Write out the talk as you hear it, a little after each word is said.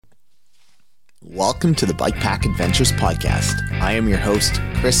Welcome to the Bike Pack Adventures podcast. I am your host,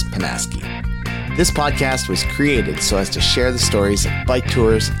 Chris Panaski. This podcast was created so as to share the stories of bike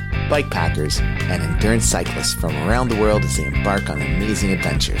tours, bike packers, and endurance cyclists from around the world as they embark on amazing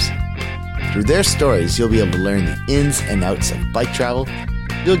adventures. Through their stories, you'll be able to learn the ins and outs of bike travel.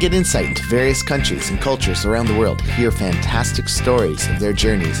 You'll get insight into various countries and cultures around the world, hear fantastic stories of their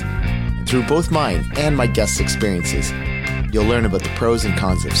journeys. And through both mine and my guests' experiences, you'll learn about the pros and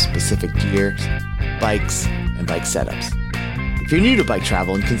cons of specific gear, bikes, and bike setups. If you're new to bike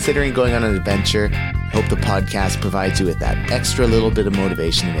travel and considering going on an adventure, I hope the podcast provides you with that extra little bit of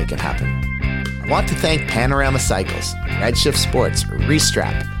motivation to make it happen. I want to thank Panorama Cycles, Redshift Sports,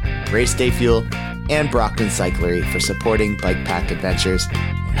 Restrap, Race Day Fuel, and Brockton Cyclery for supporting Bike Pack Adventures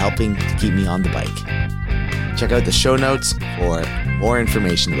and helping to keep me on the bike. Check out the show notes for more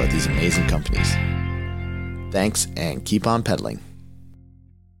information about these amazing companies. Thanks, and keep on pedaling.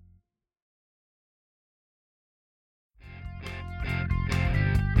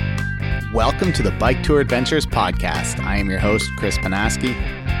 Welcome to the Bike Tour Adventures podcast. I am your host, Chris Panaski.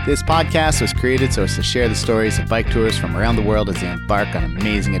 This podcast was created so as to share the stories of bike tours from around the world as they embark on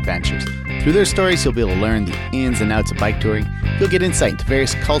amazing adventures. Through their stories, you'll be able to learn the ins and outs of bike touring. You'll get insight into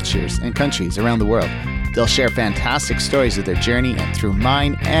various cultures and countries around the world. They'll share fantastic stories of their journey, and through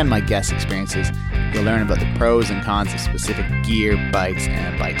mine and my guest experiences, you'll learn about the pros and cons of specific gear, bikes,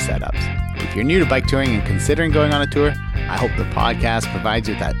 and bike setups. If you're new to bike touring and considering going on a tour, I hope the podcast provides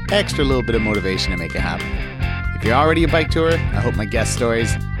you with that extra little bit of motivation to make it happen. If you're already a bike tourer, I hope my guest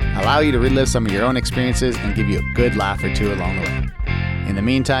stories allow you to relive some of your own experiences and give you a good laugh or two along the way. In the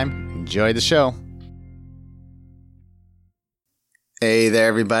meantime, enjoy the show. Hey there,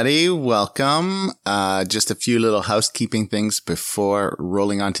 everybody. Welcome. Just a few little housekeeping things before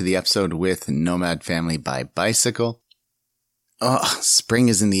rolling on to the episode with Nomad Family by Bicycle. Oh, spring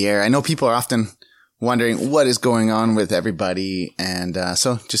is in the air. I know people are often wondering what is going on with everybody. And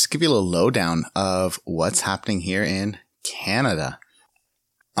so just give you a little lowdown of what's happening here in Canada.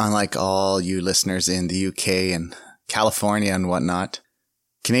 Unlike all you listeners in the UK and California and whatnot,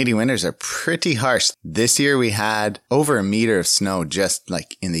 Canadian winters are pretty harsh. This year we had over a meter of snow just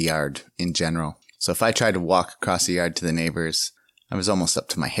like in the yard in general. So if I tried to walk across the yard to the neighbors, I was almost up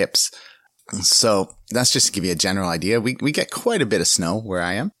to my hips. So that's just to give you a general idea. We get quite a bit of snow where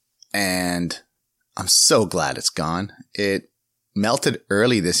I am, and I'm so glad it's gone. It melted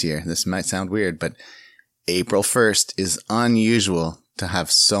early this year. This might sound weird, but April 1st is unusual to have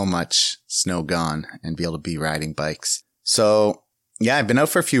so much snow gone and be able to be riding bikes. So yeah, I've been out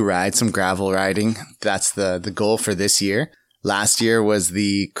for a few rides, some gravel riding. That's the goal for this year. Last year was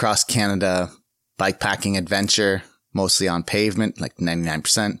the Cross Canada bikepacking adventure, mostly on pavement, like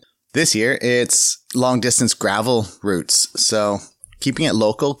 99%. This year, it's long distance gravel routes. So keeping it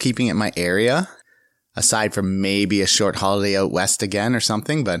local, keeping it my area, aside from maybe a short holiday out west again or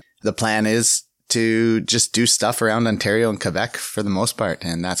something. But the plan is to just do stuff around Ontario and Quebec for the most part.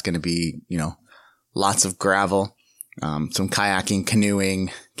 And that's going to be, lots of gravel. Some kayaking, canoeing,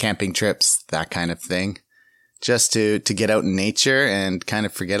 camping trips, that kind of thing, just to get out in nature and kind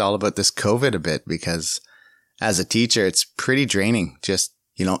of forget all about this COVID a bit, because as a teacher, it's pretty draining. Just,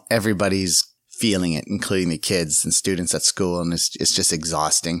 everybody's feeling it, including the kids and students at school, and it's just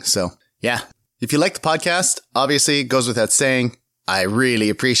exhausting. So yeah, if you like the podcast, obviously it goes without saying, I really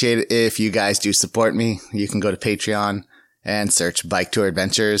appreciate it if you guys do support me. You can go to Patreon and search Bike Tour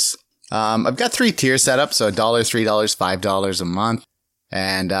Adventures. I've got 3 tiers set up, so $1, $3, $5 a month.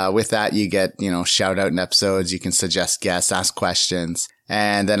 And with that, you get, shout out in episodes. You can suggest guests, ask questions.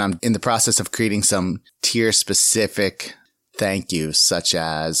 And then I'm in the process of creating some tier specific thank yous, such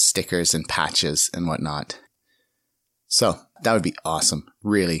as stickers and patches and whatnot. So that would be awesome.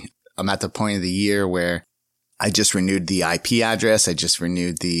 Really. I'm at the point of the year where I just renewed the IP address. I just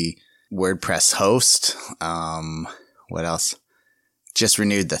renewed the WordPress host. What else? Just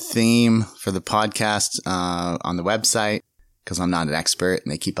renewed the theme for the podcast on the website because I'm not an expert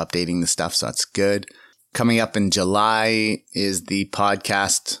and they keep updating the stuff, so that's good. Coming up in July is the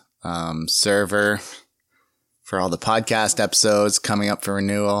podcast server for all the podcast episodes coming up for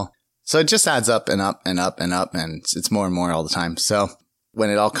renewal. So it just adds up and up and up and up, and it's more and more all the time. So when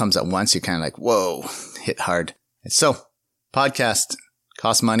it all comes at once, you're kind of like, whoa, hit hard. So podcast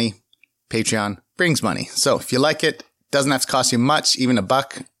costs money. Patreon brings money. So if you like it, doesn't have to cost you much, even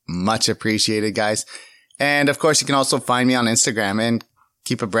 $1. Much appreciated, guys. And of course, you can also find me on Instagram and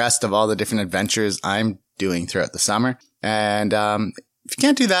keep abreast of all the different adventures I'm doing throughout the summer. And if you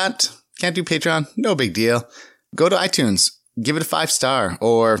can't do that, can't do Patreon, no big deal. Go to iTunes, give it a 5-star,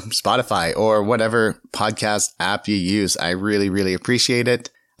 or Spotify, or whatever podcast app you use. I really, really appreciate it.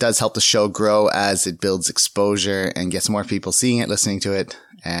 does help the show grow as it builds exposure and gets more people seeing it, listening to it,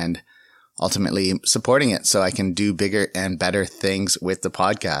 and ultimately supporting it so I can do bigger and better things with the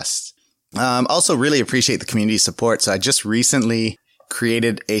podcast. Also really appreciate the community support. So I just recently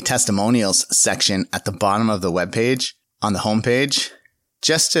created a testimonials section at the bottom of the webpage on the homepage,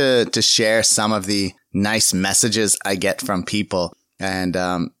 just to share some of the nice messages I get from people, and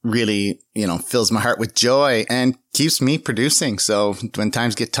really, fills my heart with joy and keeps me producing. So when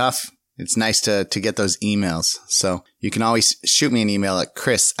times get tough, it's nice to get those emails. So you can always shoot me an email at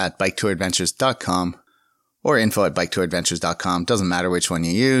chris@biketouradventures.com or info@biketouradventures.com. Doesn't matter which one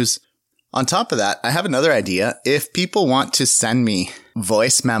you use. On top of that, I have another idea. If people want to send me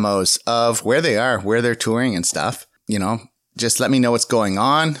voice memos of where they are, where they're touring and stuff, just let me know what's going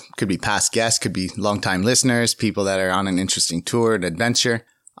on. Could be past guests, could be longtime listeners, people that are on an interesting tour and adventure.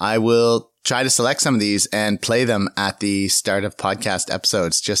 I will try to select some of these and play them at the start of podcast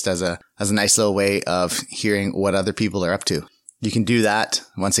episodes, just as a nice little way of hearing what other people are up to. You can do that.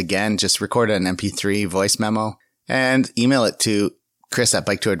 Once again, just record an MP3 voice memo and email it to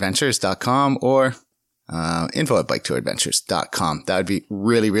chris@biketouradventures.com or info@biketouradventures.com. That would be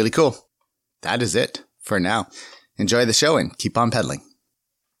really, really cool. That is it for now. Enjoy the show and keep on pedaling.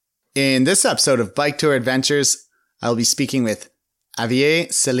 In this episode of Bike Tour Adventures, I'll be speaking with Xavier,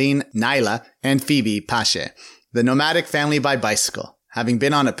 Celine, Naila, and Phoebe Pache, the nomadic family by bicycle. Having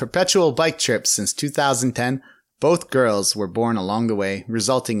been on a perpetual bike trip since 2010, both girls were born along the way,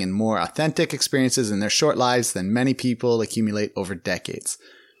 resulting in more authentic experiences in their short lives than many people accumulate over decades.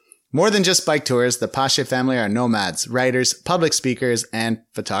 More than just bike tours, the Pache family are nomads, writers, public speakers, and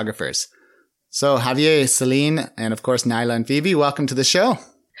photographers. So Xavier, Celine, and of course Naila and Phoebe, welcome to the show.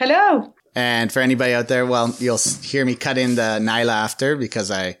 Hello. And for anybody out there, well, you'll hear me cut in the Naila after because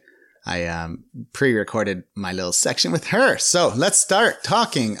I pre-recorded my little section with her. So let's start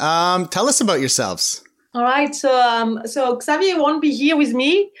talking. Tell us about yourselves. All right. So Xavier won't be here with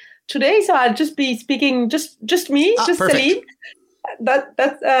me today, so I'll just be speaking just me, just perfect.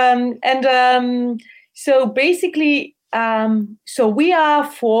 Celine. So basically, so we are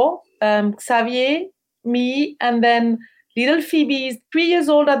four. Xavier, me, and then little Phoebe is 3 years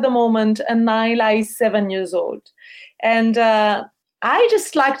old at the moment, and Naila is 7 years old. And I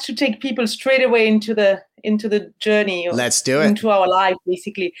just like to take people straight away into the journey. Let's do it. Into our life,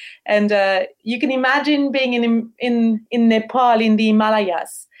 basically. And you can imagine being in Nepal, in the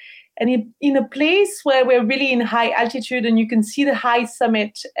Himalayas, and in a place where we're really in high altitude, and you can see the high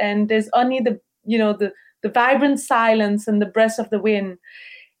summit, and there's only the vibrant silence and the breath of the wind.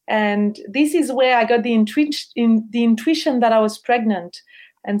 And this is where I got the intuition that I was pregnant.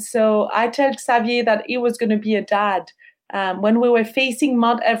 And so I told Xavier that he was going to be a dad when we were facing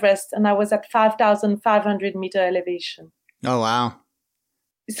Mount Everest, and I was at 5,500 meter elevation. Oh, wow.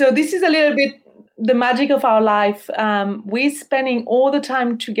 So this is a little bit the magic of our life. We're spending all the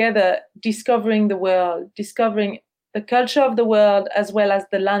time together discovering the world, discovering the culture of the world, as well as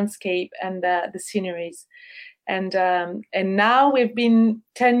the landscape and the sceneries. And now we've been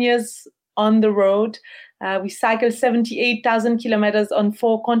 10 years on the road. We cycled 78,000 kilometers on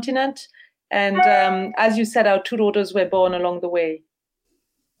 4 continents. And as you said, our 2 daughters were born along the way.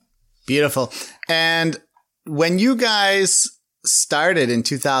 Beautiful. And when you guys started in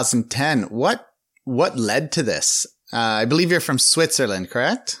 2010, what led to this? I believe you're from Switzerland,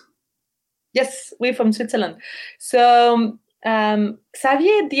 correct? Yes, we're from Switzerland. So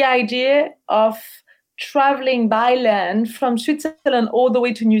Xavier had the idea of traveling by land from Switzerland all the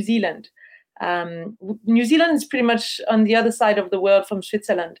way to New Zealand. New Zealand is pretty much on the other side of the world from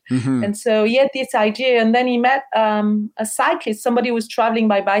Switzerland. Mm-hmm. And so he had this idea, and then he met a cyclist, somebody who was traveling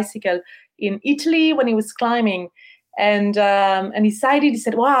by bicycle in Italy when he was climbing. And he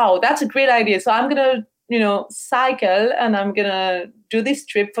said, wow, that's a great idea. So I'm going to, cycle, and I'm going to do this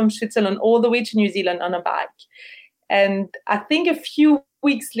trip from Switzerland all the way to New Zealand on a bike. And I think a few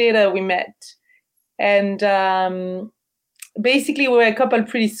weeks later we met. And basically we were a couple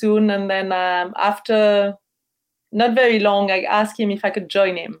pretty soon. And then after not very long, I asked him if I could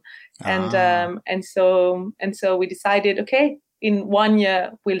join him. And so we decided, okay, in 1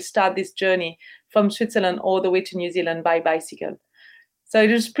 year, we'll start this journey from Switzerland all the way to New Zealand by bicycle. So it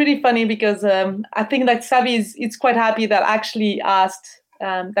was pretty funny because I think that Xavier is quite happy that I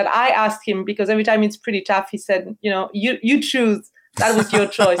asked him, because every time it's pretty tough, he said, you choose. That was your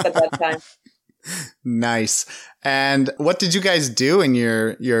choice at that time. Nice. And what did you guys do in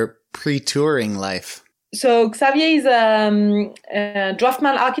your pre-touring life? So Xavier is a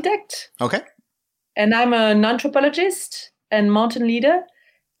draftsman architect. Okay. And I'm an anthropologist and mountain leader.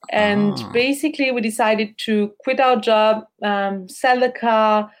 And basically, we decided to quit our job, sell the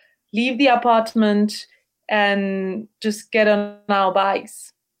car, leave the apartment, and just get on our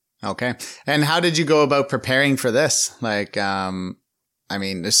bikes. Okay. And how did you go about preparing for this? Like, I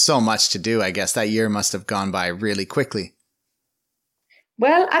mean, there's so much to do. I guess that year must have gone by really quickly.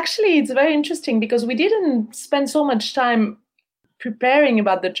 Well, actually, it's very interesting because we didn't spend so much time preparing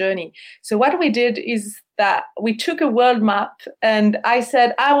about the journey. So what we did is that we took a world map, and I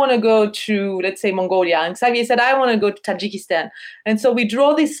said, I want to go to, let's say, Mongolia. And Xavier said, I want to go to Tajikistan. And so we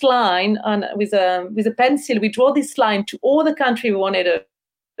draw this line with a pencil. We draw this line to all the country we wanted to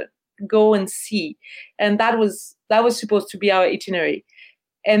go and see. And that was supposed to be our itinerary.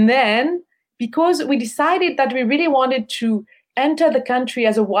 And then, because we decided that we really wanted to enter the country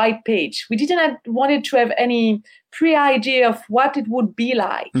as a white page, we didn't wanted to have any pre-idea of what it would be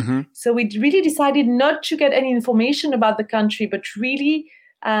like. Mm-hmm. So we really decided not to get any information about the country, but really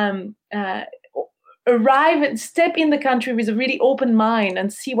arrive and step in the country with a really open mind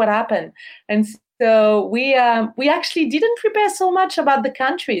and see what happened. And so we actually didn't prepare so much about the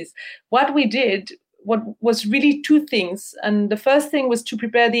countries. What we did, what was really two things. And the first thing was to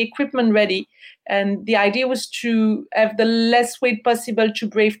prepare the equipment ready. And the idea was to have the less weight possible to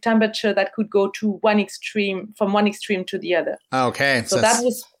brave temperature that could go to from one extreme to the other. Okay. So that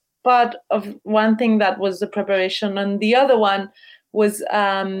was part of one thing that was the preparation. And the other one was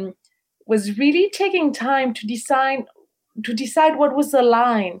really taking time to decide what was the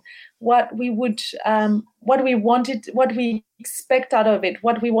line, what we wanted, what we expect out of it,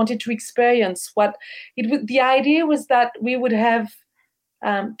 what we wanted to experience. The idea was that we would have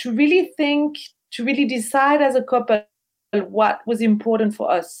to really think, to really decide as a couple what was important for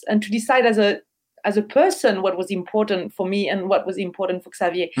us, and to decide as a person what was important for me and what was important for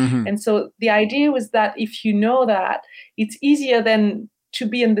Xavier. Mm-hmm. And so the idea was that if you know that, it's easier then to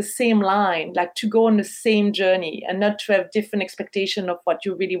be in the same line, like to go on the same journey and not to have different expectation of what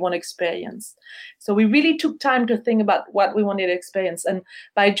you really want to experience. So we really took time to think about what we wanted to experience. And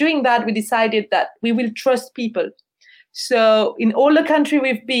by doing that, we decided that we will trust people. So in all the country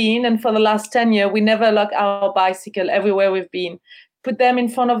we've been, and for the last 10 years, we never lock our bicycle everywhere we've been. Put them in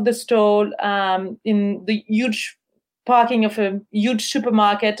front of the stall, in the huge parking of a huge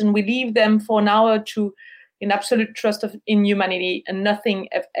supermarket, and we leave them for an hour or two in absolute trust in humanity, and nothing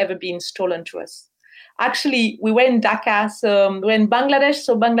have ever been stolen to us. Actually, we were in Dhaka, so we're in Bangladesh.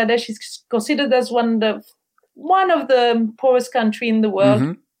 So Bangladesh is considered as one of the poorest country in the world.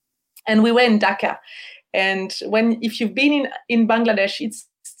 Mm-hmm. And we were in Dhaka. And if you've been in Bangladesh,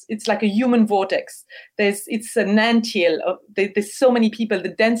 it's like a human vortex. It's an anthill. There's so many people.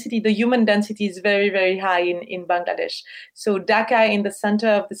 The human density is very, very high in Bangladesh. So Dhaka, in the center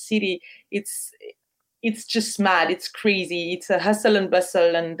of the city, it's just mad. It's crazy. It's a hustle and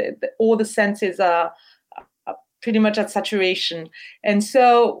bustle, and all the senses are pretty much at saturation. And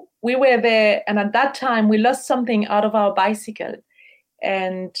so we were there, and at that time we lost something out of our bicycle,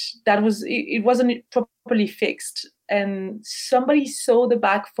 and it wasn't properly fixed. And somebody saw the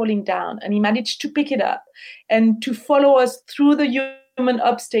bag falling down, and he managed to pick it up and to follow us through the human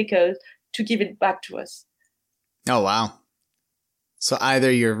obstacle to give it back to us. Oh, wow. So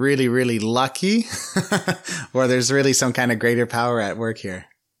either you're really, really lucky or there's really some kind of greater power at work here.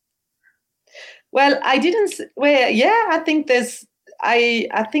 Well, I think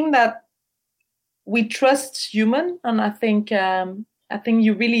I think that we trust human, and I think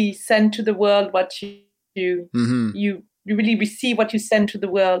you really send to the world what you really receive what you send to the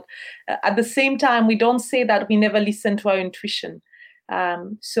world. At the same time, we don't say that we never listen to our intuition.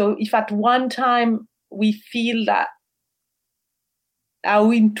 So if at one time we feel that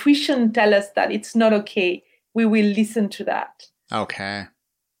our intuition tells us that it's not okay, we will listen to that. Okay.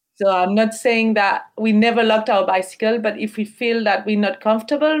 So I'm not saying that we never locked our bicycle, but if we feel that we're not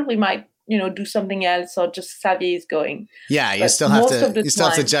comfortable, we might, do something else, or just Xavier is going. Yeah, you still have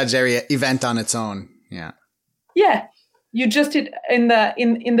to judge every event on its own. Yeah. Yeah, you just did in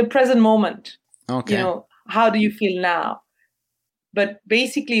the present moment. Okay. How do you feel now? But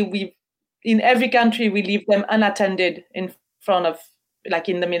basically, in every country we leave them unattended in front of, like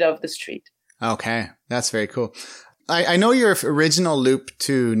in the middle of the street. Okay, that's very cool. I know your original loop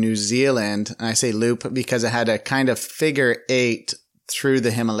to New Zealand, and I say loop because it had a kind of figure 8 through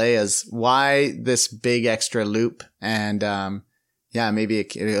the Himalayas. Why this big extra loop? And maybe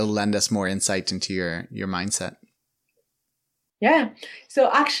it'll lend us more insight into your mindset. Yeah.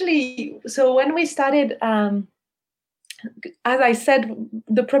 So when we started, as I said,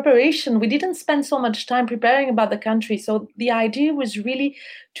 the preparation, we didn't spend so much time preparing about the country. So the idea was really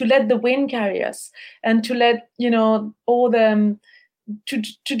to let the wind carry us, and to let, all the to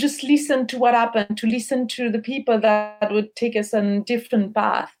just listen to what happened, to listen to the people that would take us on a different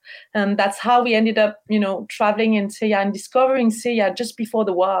path. And that's how we ended up, traveling in Syria and discovering Syria just before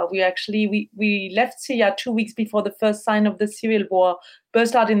the war. We left Syria 2 weeks before the first sign of the civil war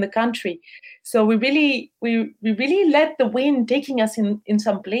burst out in the country. So we really let the wind taking us in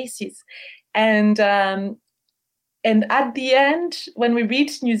some places. And at the end, when we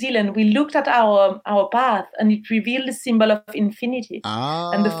reached New Zealand, we looked at our path, and it revealed the symbol of infinity.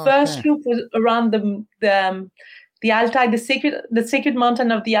 And the first loop was around the Altai, the sacred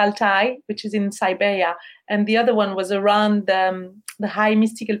mountain of the Altai, which is in Siberia, and the other one was around the high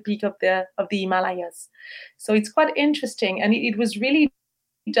mystical peak of the Himalayas. So it's quite interesting, and it was really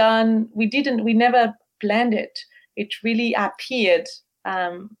done. We never planned it. It really appeared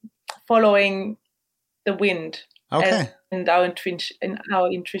following the wind. Okay. And our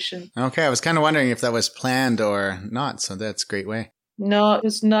intuition. Okay, I was kind of wondering if that was planned or not, so that's a great way. No, it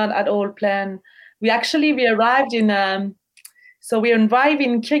was not at all planned. We arrived in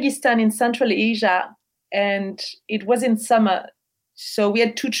Kyrgyzstan in Central Asia, and it was in summer. So we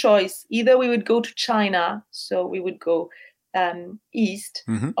had two choices. Either we would go to China, so we would go east,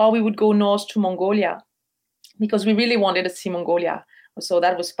 or we would go north to Mongolia, because we really wanted to see Mongolia. So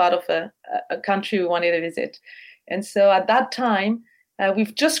that was part of a country we wanted to visit. And so at that time,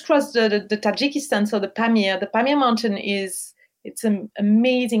 we've just crossed the Tajikistan, so the Pamir. The Pamir mountain it's an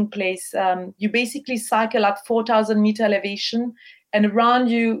amazing place. You basically cycle at 4,000 meter elevation, and around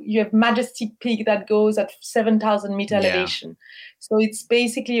you have Majestic Peak that goes at 7,000 meter elevation. So it's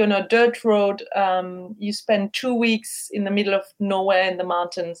basically on a dirt road. You spend 2 weeks in the middle of nowhere in the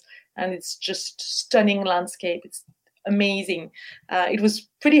mountains, and it's just stunning landscape. It's amazing. It was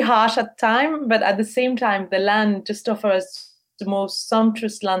pretty harsh at the time, but at the same time, the land just offers the most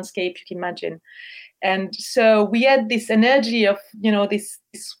sumptuous landscape you can imagine. And so we had this energy of,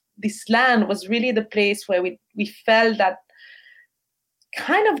 this land was really the place where we felt that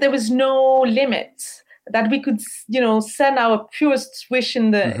kind of there was no limits, that we could, send our purest wish in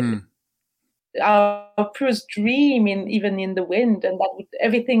the our purest dream even in the wind, and that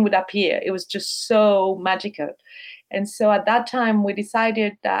everything would appear. It was just so magical. And so at that time, we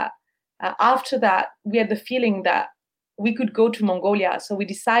decided that after that, we had the feeling that we could go to Mongolia. So we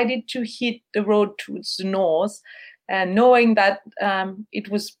decided to hit the road towards the north, and knowing that it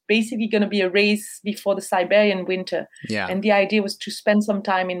was basically going to be a race before the Siberian winter. Yeah. And the idea was to spend some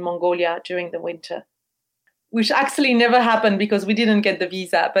time in Mongolia during the winter, which actually never happened because we didn't get the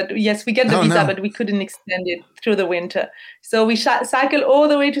visa. But yes, we get the visa, but we couldn't extend it through the winter. So we cycled all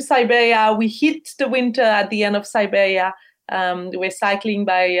the way to Siberia. We hit the winter at the end of Siberia. We were cycling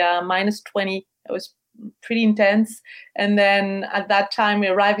by -20. It was pretty intense. And then at that time, we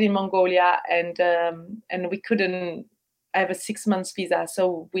arrived in Mongolia, and we couldn't have a 6 months visa.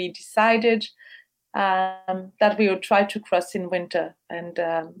 So we decided that we would try to cross in winter. And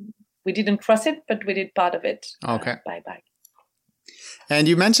we didn't cross it, but we did part of it. Okay. By bike. And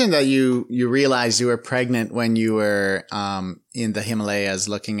you mentioned that you realized you were pregnant when you were in the Himalayas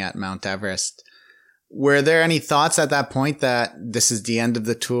looking at Mount Everest. Were there any thoughts at that point that this is the end of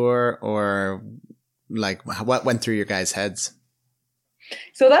the tour, or like what went through your guys' heads?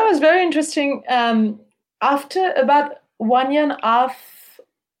 So that was very interesting. After about 1.5 years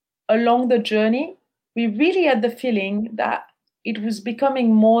along the journey, we really had the feeling that it was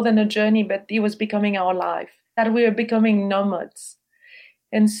becoming more than a journey, but it was becoming our life, that we were becoming nomads.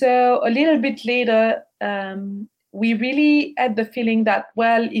 And so a little bit later, we really had the feeling that,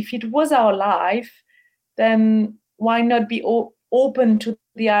 well, if it was our life, then why not be open to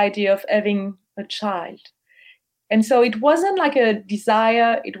the idea of having a child? And so it wasn't like a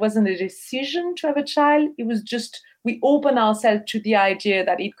desire, it wasn't a decision to have a child. It was just, we open ourselves to the idea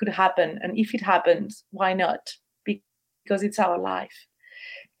that it could happen. And if it happens, why not? Because it's our life.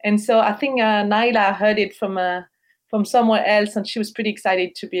 And so I think Naila heard it from somewhere else, and she was pretty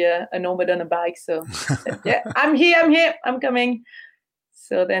excited to be a nomad on a bike. So said, yeah, I'm here, I'm coming.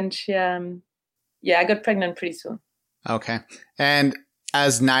 So then she, I got pregnant pretty soon. Okay. And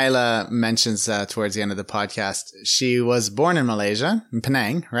as Naila mentions towards the end of the podcast, she was born in Malaysia, in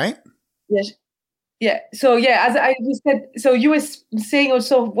Penang, right? Yes. Yeah. So yeah, as I said, so you were saying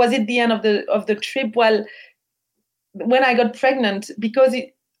also, was it the end of the trip? Well, when I got pregnant, because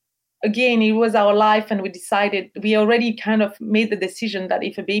it was our life, and we already kind of made the decision that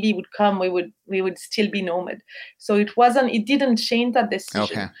if a baby would come, we would still be nomad. So it didn't change that decision.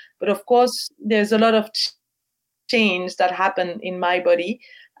 Okay. But of course, there's a lot of change that happened in my body.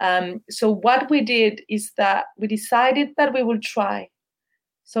 So what we did is that we decided that we will try.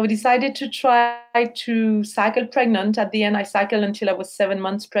 So we decided to try to cycle pregnant. At the end, I cycled until I was 7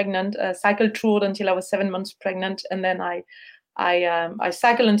 months pregnant. Cycled toured until I was 7 months pregnant, and then I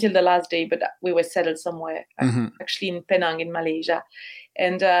cycled until the last day. But we were settled somewhere, actually in Penang, in Malaysia.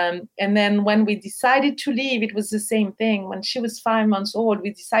 And then when we decided to leave, it was the same thing. When she was 5 months old,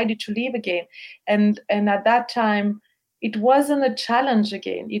 we decided to leave again. And at that time, it wasn't a challenge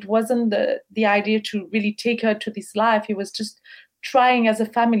again. It wasn't the idea to really take her to this life. It was just trying as a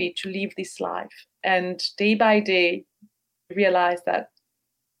family to live this life. And day by day, we realized that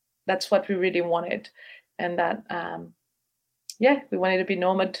that's what we really wanted. And that, we wanted to be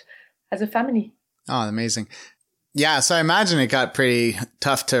nomad as a family. Oh, amazing. Yeah, so I imagine it got pretty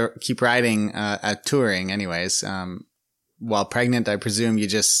tough to keep riding at touring anyways. While pregnant, I presume you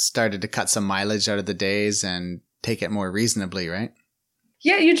just started to cut some mileage out of the days and take it more reasonably, right?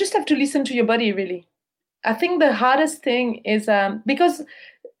 Yeah, you just have to listen to your body, really. I think the hardest thing is because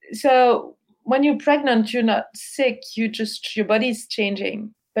when you're pregnant, you're not sick, your body is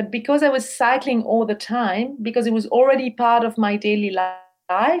changing. But because I was cycling all the time, because it was already part of my daily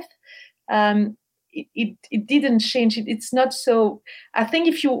life, it didn't change. It's not so. I think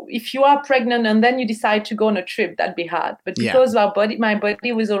if you are pregnant and then you decide to go on a trip, that'd be hard. But because my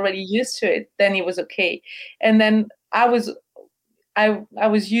body was already used to it, then it was okay. And then I was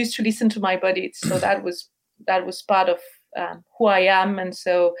used to listen to my body, so that was part of who I am, and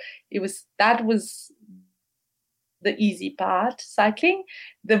so that was the easy part, cycling.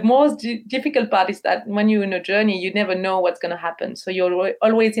 The most difficult part is that when you're in a journey, you never know what's going to happen, so you're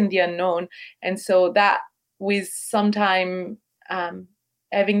always in the unknown, and so that with sometime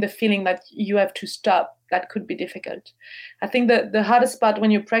having the feeling that you have to stop, that could be difficult. I think the hardest part when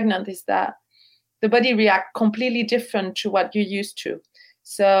you're pregnant is that the body reacts completely different to what you're used to.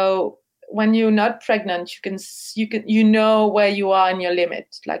 So when you're not pregnant, you know where you are in your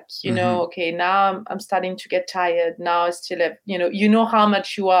limit. Like, know, okay, now I'm starting to get tired. Now I still have, you know how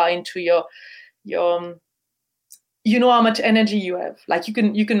much you are into your you know how much energy you have. Like you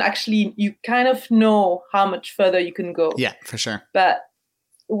can actually, you kind of know how much further you can go. Yeah, for sure. But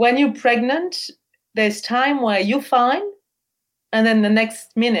when you're pregnant, there's time where you're fine, and then the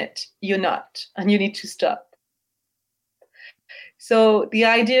next minute you're not, and you need to stop. So the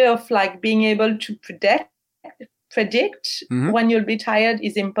idea of like being able to predict when you'll be tired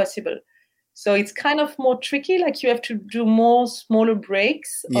is impossible. So it's kind of more tricky. Like you have to do more smaller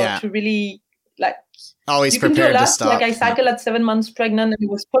breaks, or to really like always prepared to stop. Like I cycled at 7 months pregnant, and it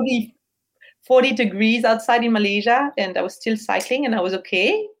was probably 40 degrees outside in Malaysia, and I was still cycling, and I was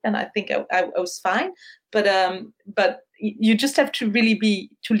okay, and I think I was fine. But you just have to really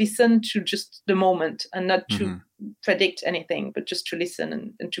listen to just the moment, and not to predict anything, but just to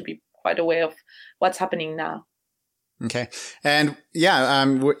listen and to be quite aware of what's happening now. Okay. And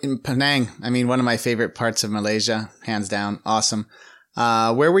we're in Penang. I mean, one of my favorite parts of Malaysia, hands down. Awesome.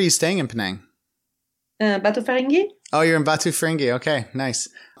 Where were you staying in Penang? Batu Ferringhi. Oh, you're in Batu Ferringhi. Okay, nice.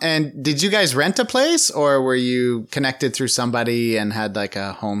 And did you guys rent a place, or were you connected through somebody and had like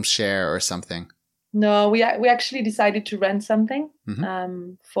a home share or something? No, we actually decided to rent something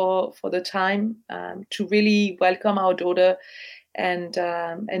for the time to really welcome our daughter and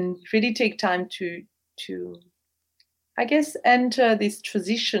really take time to I guess enter this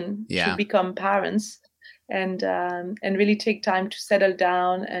transition to become parents and really take time to settle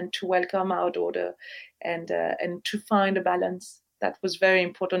down and to welcome our daughter and to find a balance. That was very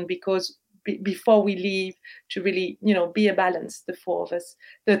important because before we leave, to really, be a balance, the four of us,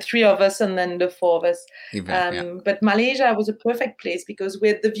 the three of us, and then the four of us. But Malaysia was a perfect place because we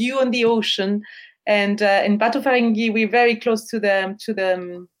had the view on the ocean, and in Batu Ferringhi, we're very close to the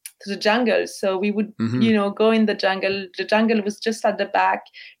jungle. So we would, go in the jungle. The jungle was just at the back.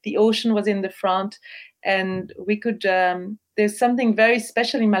 The ocean was in the front, and we could. There's something very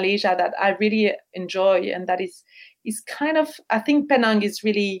special in Malaysia that I really enjoy, and that is kind of. I think Penang is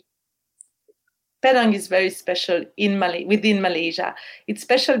very special within Malaysia. It's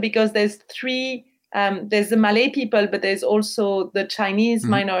special because there's there's the Malay people, but there's also the Chinese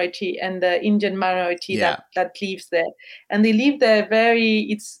minority and the Indian minority that lives there. And they live there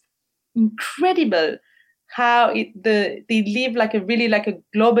it's incredible how they live like a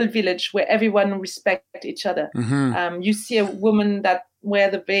global village where everyone respects each other. You see a woman that wear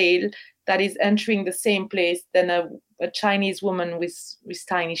the veil that is entering the same place than a Chinese woman with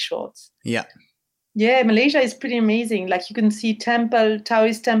tiny shorts. Yeah, Malaysia is pretty amazing. Like you can see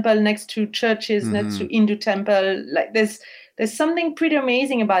Taoist temple next to churches, next to Hindu temple. Like there's something pretty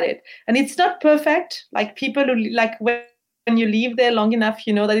amazing about it. And it's not perfect. Like people who like when you live there long enough,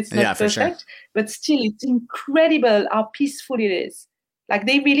 you know that it's not perfect. Sure. But still, it's incredible how peaceful it is. Like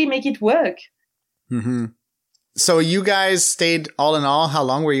they really make it work. Mm-hmm. So you guys stayed, all in all, how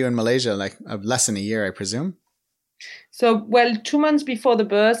long were you in Malaysia? Like less than a year, I presume? So, well, 2 months before the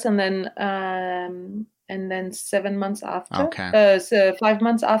birth, and then 7 months after. Okay. So 5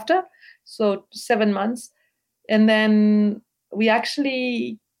 months after. So 7 months. And then we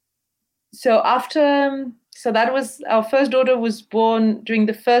actually, so that was, our first daughter was born during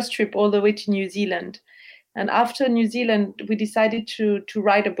the first trip all the way to New Zealand. And after New Zealand, we decided to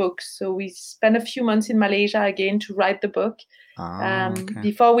write a book. So we spent a few months in Malaysia again to write the book. Okay.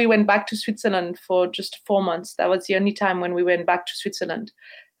 Before we went back to Switzerland for just 4 months. That was the only time when we went back to Switzerland,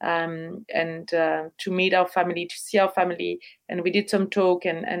 and to meet our family, to see our family. And we did some talk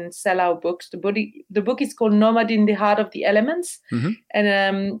and sell our books. The book is called Nomad in the Heart of the Elements. Mm-hmm.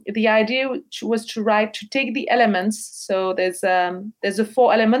 And the idea was to take the elements. So there's a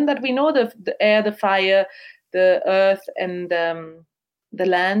 4 element that we know, the air, the fire, the earth, and the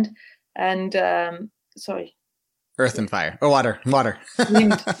land. And Earth and fire. Oh, water.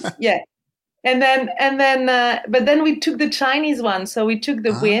 Wind. Yeah. And then but then we took the Chinese one. So we took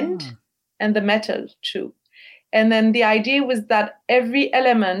the wind and the metal too. And then the idea was that every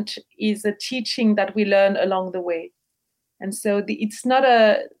element is a teaching that we learn along the way. And so the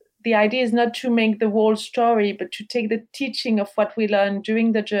idea is not to make the whole story, but to take the teaching of what we learn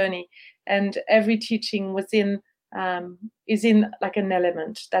during the journey. And every teaching is in like an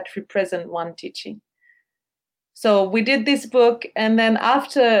element that represent one teaching. So we did this book, and then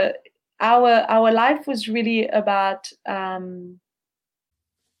after our life was really about. Time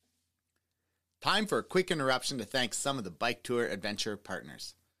for a quick interruption to thank some of the Bike Tour Adventure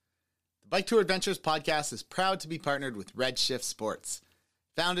partners. The Bike Tour Adventures podcast is proud to be partnered with Redshift Sports,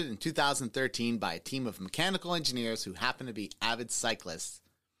 founded in 2013 by a team of mechanical engineers who happen to be avid cyclists.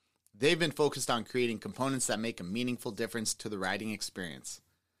 They've been focused on creating components that make a meaningful difference to the riding experience,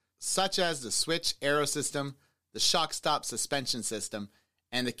 such as the Switch Aero system, the Shock Stop suspension system,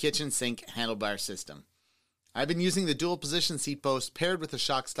 and the kitchen sink handlebar system. I've been using the dual position seat post paired with the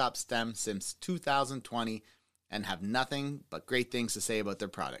Shock Stop stem since 2020 and have nothing but great things to say about their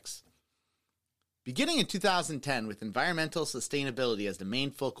products. Beginning in 2010 with environmental sustainability as the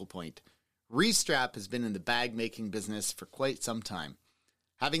main focal point, Restrap has been in the bag making business for quite some time.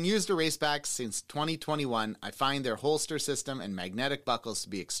 Having used a raceback since 2021, I find their holster system and magnetic buckles to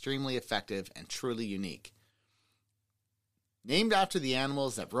be extremely effective and truly unique. Named after the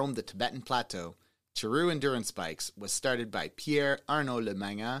animals that roamed the Tibetan Plateau, Chiru Endurance Bikes was started by Pierre Arnaud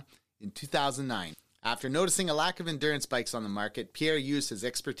Lemanga in 2009. After noticing a lack of endurance bikes on the market, Pierre used his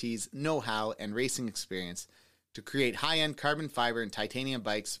expertise, know-how, and racing experience to create high-end carbon fiber and titanium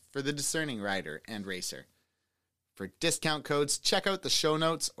bikes for the discerning rider and racer. For discount codes, check out the show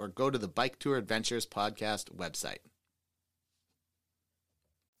notes or go to the Bike Tour Adventures podcast website.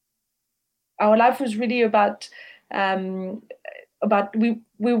 Our life was really about we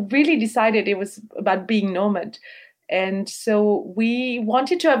really decided it was about being nomad. And so we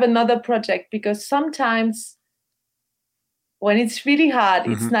wanted to have another project because sometimes when it's really hard,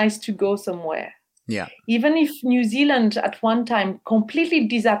 it's nice to go somewhere. Yeah. Even if New Zealand at one time completely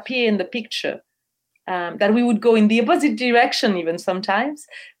disappeared in the picture, that we would go in the opposite direction even sometimes,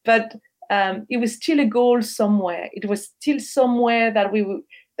 but it was still a goal somewhere. It was still somewhere that we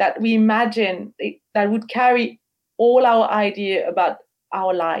imagined that would carry all our idea about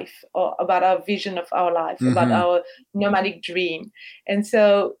our life or about our vision of our life, about our nomadic dream. And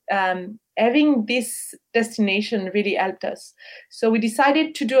so having this destination really helped us. So we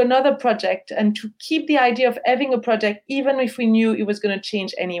decided to do another project and to keep the idea of having a project, even if we knew it was going to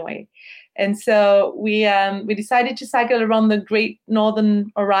change anyway. And so we decided to cycle around the great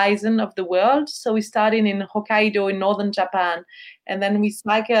northern horizon of the world. So we started in Hokkaido in northern Japan, and then we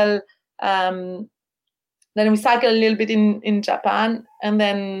cycle a little bit in Japan, and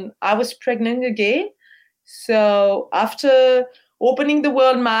then I was pregnant again. So after opening the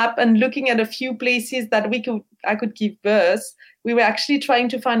world map and looking at a few places that I could give birth, we were actually trying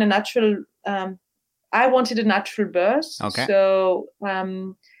to find a natural. I wanted a natural birth. Okay. So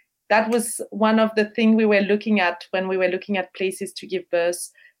that was one of the things we were looking at when we were looking at places to give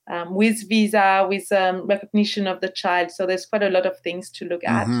birth, with visa, with recognition of the child. So there's quite a lot of things to look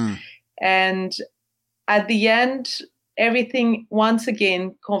at. And at the end, everything once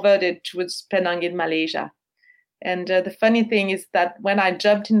again converted towards Penang in Malaysia. And the funny thing is that when I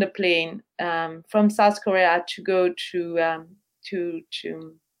jumped in the plane from South Korea to go to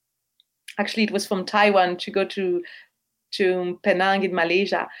actually it was from Taiwan to go to Penang in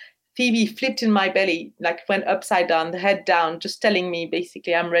Malaysia, Phoebe flipped in my belly, like went upside down, the head down, just telling me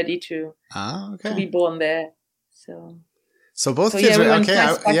basically I'm ready to be born there. So So both So, kids we were went okay.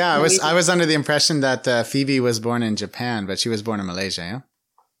 twice back to I Malaysia. was under the impression that Phoebe was born in Japan, but she was born in Malaysia. Yeah.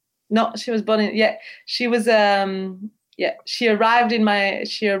 No, she was born in, she was, she arrived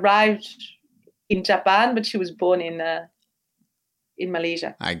in Japan, but she was born in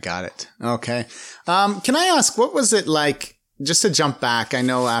Malaysia. I got it. Okay. Can I ask, what was it like, just to jump back? I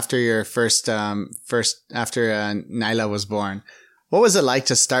know after your after Nyla was born, what was it like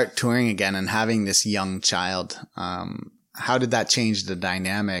to start touring again and having this young child? How did that change the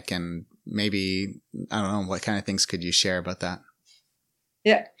dynamic? And maybe, I don't know, what kind of things could you share about that?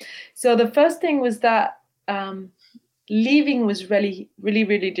 Yeah. So the first thing was that leaving was really, really,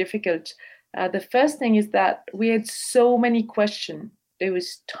 really difficult. The first thing is that we had so many questions. There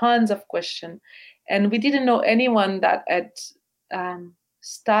was tons of questions. And we didn't know anyone that had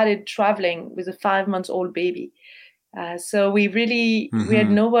started traveling with a 5-month-old baby. So we had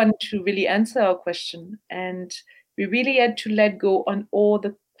no one to really answer our question. And we really had to let go on all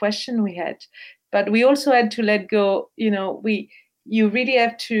the questions we had. But we also had to let go, you really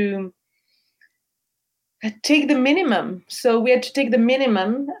have to take the minimum. So we had to take the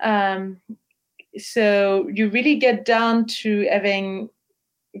minimum. So you really get down to having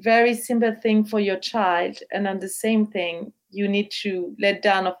very simple thing for your child. And on the same thing, you need to let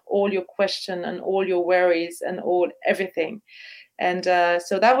down of all your questions and all your worries and everything. And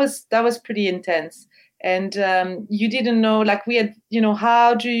so that was pretty intense. And you didn't know, like we had,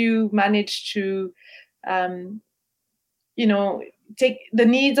 how do you manage to, take the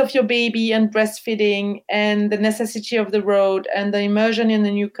needs of your baby and breastfeeding and the necessity of the road and the immersion in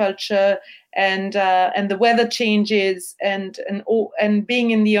the new culture and the weather changes and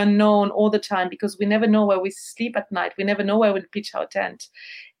being in the unknown all the time, because we never know where we sleep at night. We never know where we'll pitch our tent.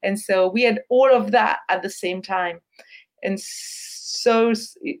 And so we had all of that at the same time. And so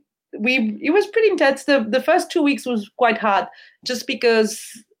it was pretty intense. The first 2 weeks was quite hard, just because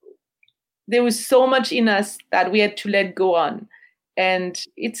there was so much in us that we had to let go on. And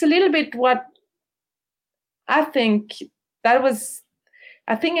it's a little bit what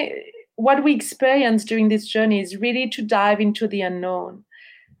what we experienced during this journey is really to dive into the unknown.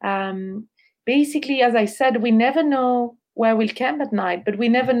 Basically, as I said, we never know where we'll camp at night, but we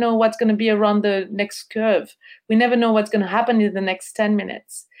never know what's going to be around the next curve. We never know what's going to happen in the next 10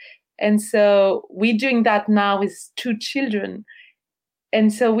 minutes. And so we're doing that now with 2 children.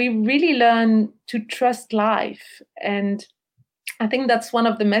 And so we really learn to trust life. And I think that's one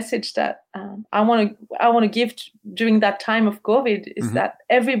of the message that I want to give during that time of COVID is that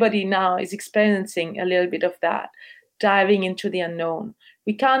everybody now is experiencing a little bit of that, diving into the unknown.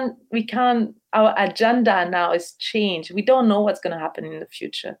 We can't, our agenda now is changed. We don't know what's going to happen in the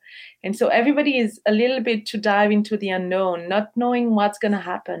future. And so everybody is a little bit to dive into the unknown, not knowing what's going to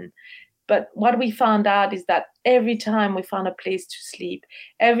happen. But what we found out is that every time we found a place to sleep,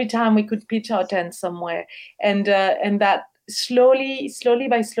 every time we could pitch our tent somewhere, and that slowly,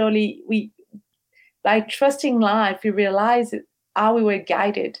 we, by trusting life, we realized how we were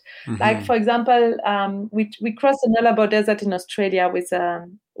guided. Like, for example, we crossed the Nullarbor Desert in Australia with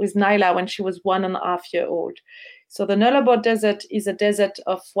Nyla when she was 1.5 years old. So the Nullarbor Desert is a desert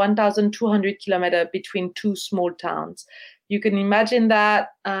of 1,200 kilometers between 2 small towns. You can imagine that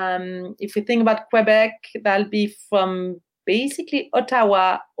if we think about Quebec, that'll be from basically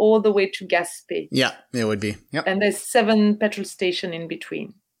Ottawa all the way to Gaspé. Yeah, it would be. Yep. And there's 7 petrol stations in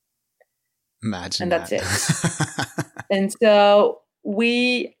between. Imagine and that. That's it. And so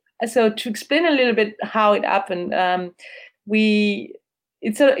to explain a little bit how it happened,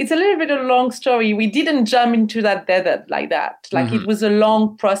 it's a little bit of a long story. We didn't jump into that desert like that. Like it was a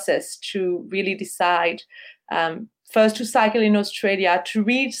long process to really decide, first to cycle in Australia, to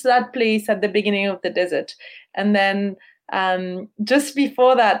reach that place at the beginning of the desert. And then just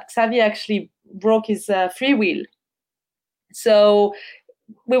before that, Xavier actually broke his free wheel. So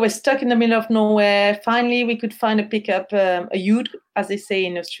we were stuck in the middle of nowhere. Finally, we could find a pickup, a ute, as they say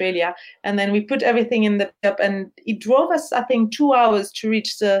in Australia. And then we put everything in the pickup, and it drove us, I think, 2 hours to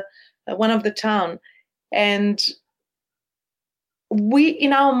reach one of the town. And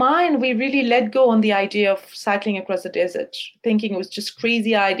in our mind, we really let go on the idea of cycling across the desert, thinking it was just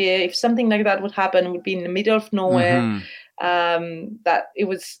crazy idea. If something like that would happen, it would be in the middle of nowhere. That it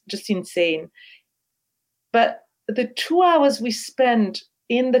was just insane. But the 2 hours we spent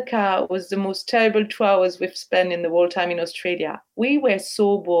in the car was the most terrible 2 hours we've spent in the whole time in Australia. We were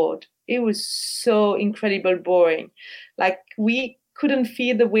so bored. It was so incredibly boring. Like, we couldn't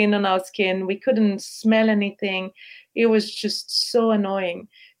feel the wind on our skin. We couldn't smell anything. It was just so annoying.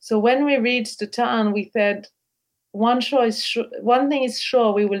 So when we reached the town, we said, one thing is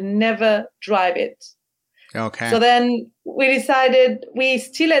sure, we will never drive it. Okay. So then we decided we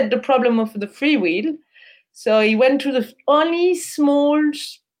still had the problem of the freewheel. So he went to the only small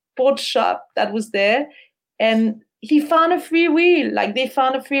sports shop that was there, and he found a freewheel. Like they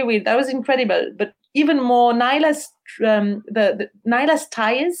found a freewheel. That was incredible. But even more, Nyla's the Nyla's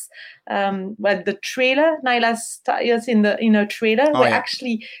tires, well, the trailer, Nyla's tires in a trailer were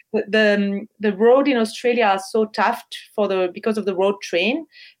actually the road in Australia are so tough because of the road train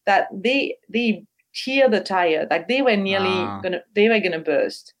that they tear the tire. Like they were gonna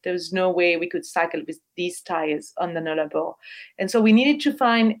burst. There was no way we could cycle with these tires on the Nullarbor. And so we needed to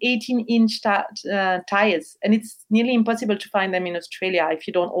find 18-inch tires, and it's nearly impossible to find them in Australia if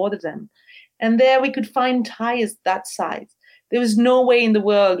you don't order them. And there we could find tires that size. There was no way in the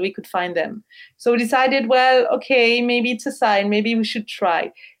world we could find them. So we decided, well, okay, maybe it's a sign, maybe we should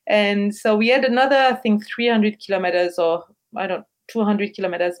try. And so we had another, I think, 300 kilometers or 200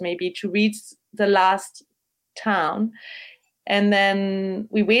 kilometers maybe to reach the last town. And then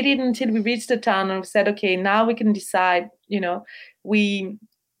we waited until we reached the town and we said, okay, now we can decide, we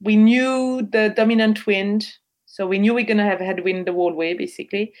knew the dominant wind. So we knew we're going to have headwind the whole way,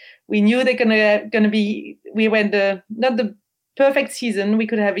 basically. We knew they're going to be, we were not the perfect season. We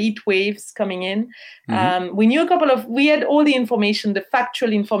could have heat waves coming in. Mm-hmm. We knew we had all the information, the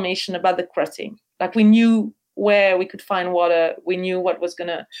factual information about the crossing. Like we knew where we could find water. We knew what it was going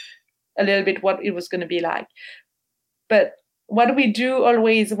to be like. But what we do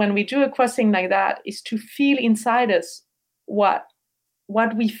always when we do a crossing like that is to feel inside us what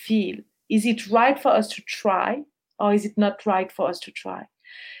we feel. Is it right for us to try, or is it not right for us to try?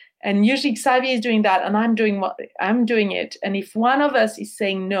 And usually Xavier is doing that, and I'm doing it. And if one of us is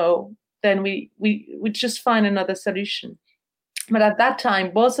saying no, then we just find another solution. But at that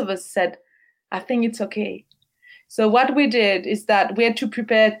time, both of us said, I think it's okay. So what we did is that we had to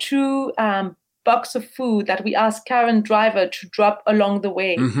prepare 2 boxes of food that we asked Karen driver to drop along the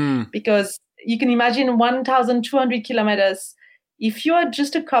way. Mm-hmm. Because you can imagine 1,200 kilometers. If you are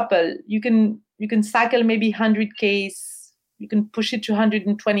just a couple, you can cycle maybe 100 Ks. You can push it to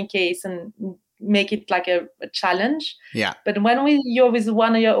 120 Ks and make it like a challenge. Yeah. But when you're with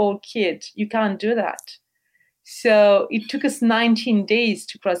 1-year-old kid, you can't do that. So it took us 19 days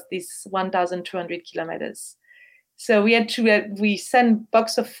to cross these 1,200 kilometers. So we sent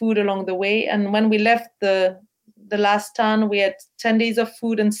box of food along the way, and when we left the last town, we had 10 days of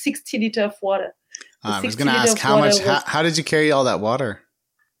food and 60 liters of water. I was going to ask how did you carry all that water?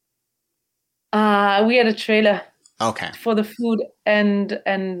 We had a trailer. Okay. For the food and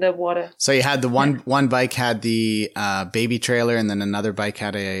the water. So you had the one bike had the baby trailer, and then another bike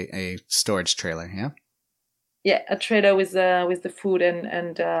had a storage trailer. Yeah. Yeah, a trailer with the food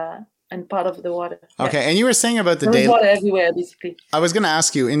and part of the water. Okay, yeah. And you were saying about the daily water everywhere, basically. I was going to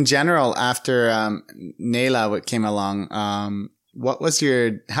ask you, in general, after Nayla came along, how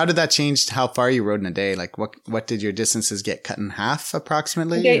did that change how far you rode in a day? Like what did your distances get cut in half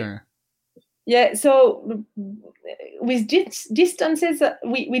approximately? Okay. Or? Yeah, so with distances,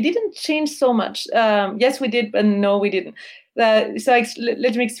 we didn't change so much. Yes, we did, but no, we didn't. Let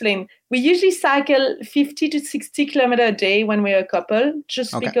me explain. We usually cycle 50 to 60 kilometers a day when we're a couple,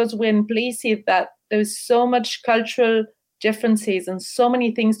 just because we're in places that there's so much cultural differences and so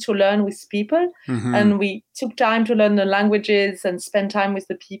many things to learn with people. Mm-hmm. And we took time to learn the languages and spend time with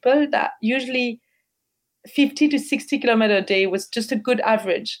the people, that usually 50 to 60 kilometers a day was just a good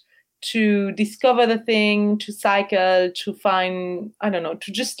average to discover the thing, to cycle, to find,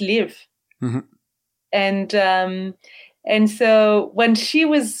 to just live. Mm-hmm. And so when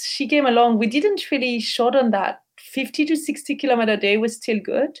she came along, we didn't really shorten that. 50 to 60 kilometers a day was still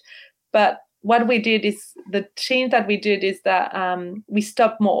good. But what we did is, the change that we did is that we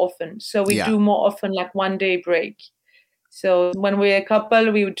stop more often. So we do more often, like 1 day break. So when we're a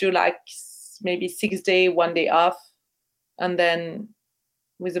couple, we would do like maybe 6 days, 1 day off. And then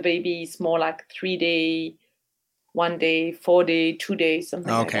with the baby, it's more like 3 day, 1 day, 4 day, 2 days,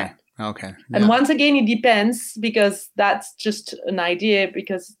 something like that. Okay. Yeah. And once again, it depends, because that's just an idea,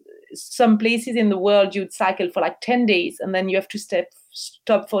 because some places in the world you'd cycle for like 10 days and then you have to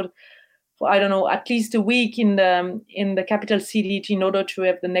stop for at least a week in the capital city in order to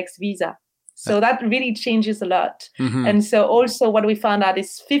have the next visa. So that really changes a lot. Mm-hmm. And so also what we found out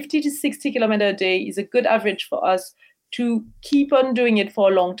is 50 to 60 kilometers a day is a good average for us to keep on doing it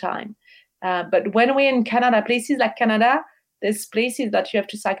for a long time. But when we're in Canada, places like Canada, there's places that you have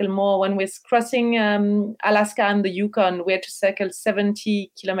to cycle more. When we're crossing Alaska and the Yukon, we have to cycle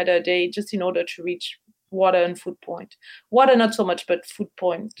 70 kilometers a day just in order to reach water and food point. Water, not so much, but food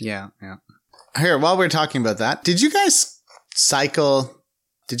point. Yeah. Here, while we're talking about that, did you guys cycle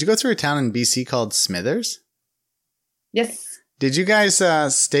did you go through a town in BC called Smithers? Yes. Did you guys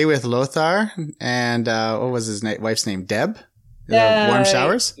stay with Lothar and what was his wife's name? Deb? Warm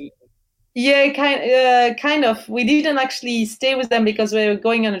showers? Yeah, kind of. We didn't actually stay with them because we were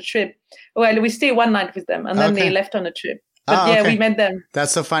going on a trip. Well, we stayed one night with them and then they left on a trip. But yeah, we met them.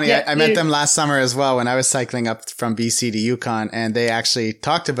 That's so funny. Yeah, I met them last summer as well when I was cycling up from BC to Yukon, and they actually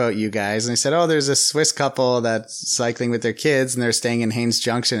talked about you guys, and they said, oh, there's a Swiss couple that's cycling with their kids and they're staying in Haines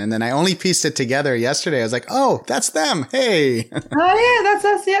Junction. And then I only pieced it together yesterday. I was like, oh, that's them. Hey. Oh yeah, that's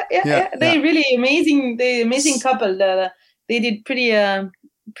us. Yeah. They really amazing. They amazing couple. They did pretty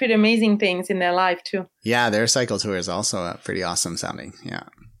amazing things in their life too. Yeah, their cycle tour is also pretty awesome sounding. Yeah.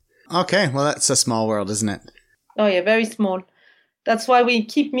 Okay, well, that's a small world, isn't it? Oh yeah, very small. That's why we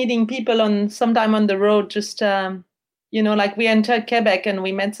keep meeting people sometime on the road. Just like we entered Quebec and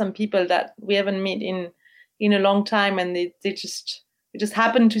we met some people that we haven't met in a long time, and we just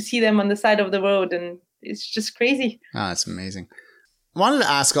happened to see them on the side of the road, and it's just crazy. Oh, that's amazing. I wanted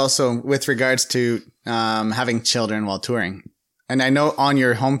to ask also with regards to having children while touring. And I know on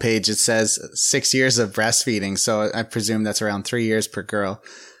your homepage it says 6 years of breastfeeding, so I presume that's around 3 years per girl.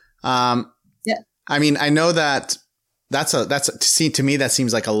 Yeah. I mean, I know that to me that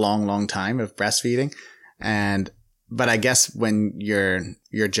seems like a long time of breastfeeding, but I guess when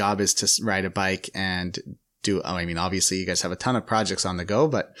your job is to ride a bike and obviously you guys have a ton of projects on the go,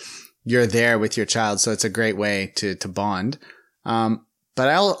 but you're there with your child, so it's a great way to bond. But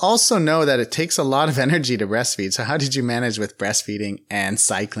I'll also know that it takes a lot of energy to breastfeed. So how did you manage with breastfeeding and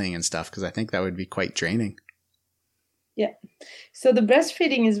cycling and stuff? Because I think that would be quite draining. Yeah. So the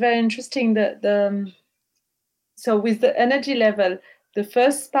breastfeeding is very interesting. So with the energy level, the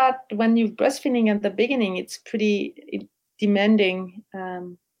first part, when you're breastfeeding at the beginning, it's pretty demanding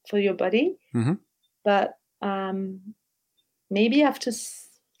for your body. Mm-hmm. But maybe after,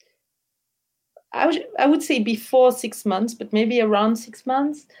 I would say before 6 months, but maybe around 6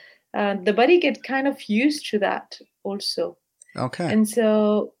 months, the body gets kind of used to that also. Okay. And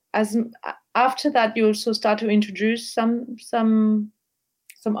so after that, you also start to introduce some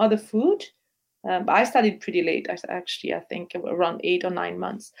other food. I started pretty late. I think around 8 or 9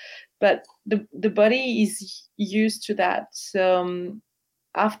 months. But the body is used to that. So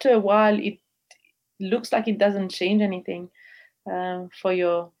after a while, it looks like it doesn't change anything for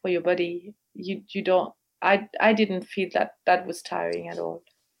your body. You don't. I didn't feel that was tiring at all.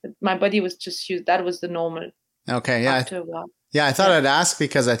 My body was just used. That was the normal. Okay. Yeah. After a while. Yeah, I thought I'd ask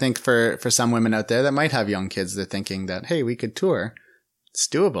because I think for some women out there that might have young kids, they're thinking that, hey, we could tour. It's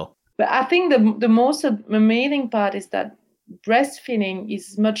doable. But I think the most amazing part is that breastfeeding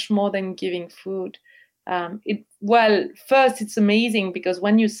is much more than giving food. First, it's amazing because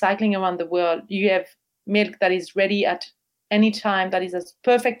when you're cycling around the world, you have milk that is ready at any time, that is at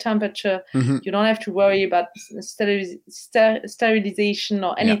perfect temperature. Mm-hmm. You don't have to worry about sterilization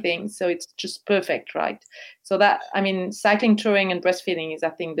or anything. Yeah. So it's just perfect, right? So cycling, touring, and breastfeeding is, I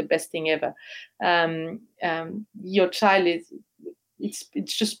think, the best thing ever. Your child it's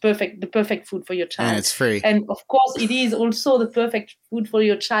just perfect, the perfect food for your child. And it's free. And of course, it is also the perfect food for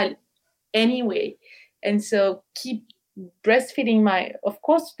your child anyway. And so keep breastfeeding. Of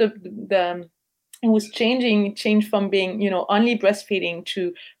course, it was changing. It changed from being, only breastfeeding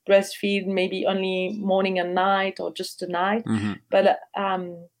to breastfeed maybe only morning and night or just the night. Mm-hmm. But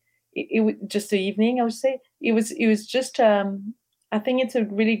it was just the evening, I would say. It was just, I think it's a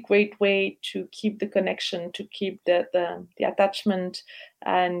really great way to keep the connection, to keep the attachment,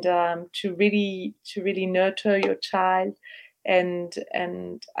 and to really nurture your child. And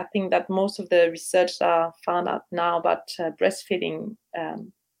I think that most of the research are found out now about breastfeeding,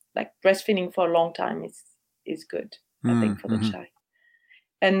 like breastfeeding for a long time is good, I think, for the child.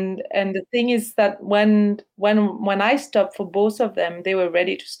 And the thing is that when I stopped for both of them, they were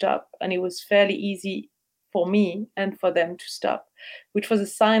ready to stop, and it was fairly easy for me and for them to stop, which was a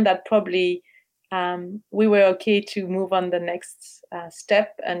sign that probably we were okay to move on the next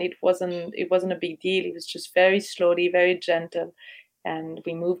step. And it wasn't a big deal. It was just very slowly, very gentle, and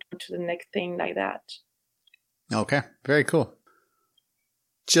we moved on to the next thing like that. Okay, very cool.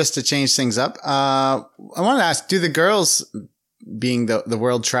 Just to change things up, I want to ask, do the girls, being the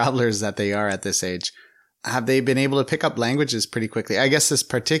world travelers that they are at this age, have they been able to pick up languages pretty quickly? I guess this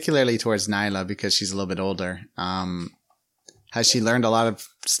particularly towards Nyla because she's a little bit older. Has she learned a lot of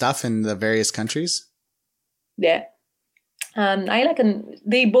stuff in the various countries? Yeah. Nyla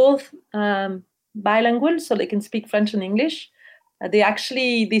they both bilingual, so they can speak French and English.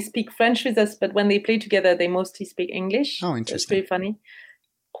 They speak French with us, but when they play together, they mostly speak English. Oh, interesting. It's very funny.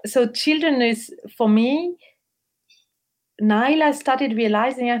 So children is, for me, Naila started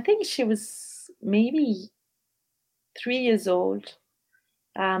realizing, I think she was maybe 3 years old.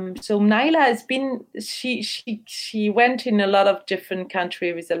 So Naila has been, she went in a lot of different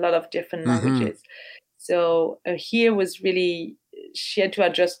countries with a lot of different languages. So here was really, she had to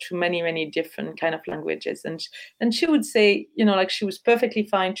adjust to many, many different kind of languages. And she would say, like she was perfectly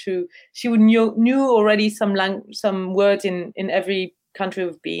fine she would knew already some words in every country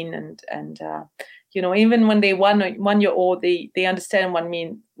we've been. And even when they 1 year old, they understand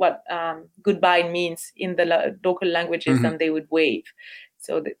what goodbye means in the local languages, and they would wave.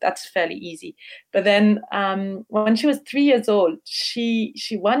 So that's fairly easy. But then when she was 3 years old, she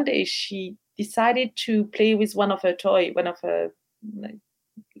one day she decided to play with one of her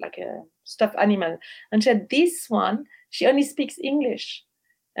like a stuffed animal, and she said, this one, she only speaks English.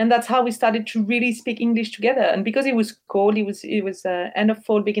 And that's how we started to really speak English together. And because it was cold, it was end of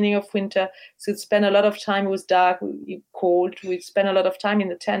fall, beginning of winter, so we'd spend a lot of time. It was dark, cold. We'd spend a lot of time in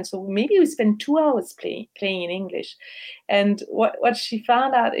the tent. So maybe we spent 2 hours playing in English. And what she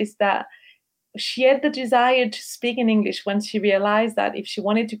found out is that she had the desire to speak in English when she realized that if she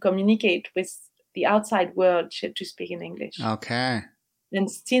wanted to communicate with the outside world, she had to speak in English. Okay.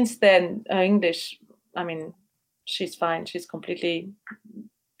 And since then, English, I mean, she's fine. She's completely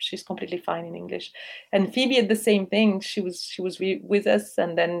fine in English. And Phoebe had the same thing. She was with us,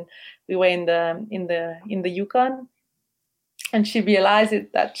 and then we were in the Yukon, and she realized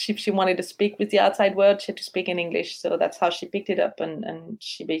that if she wanted to speak with the outside world, she had to speak in English. So that's how she picked it up, and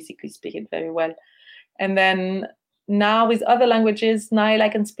she basically speaks it very well. And then now with other languages,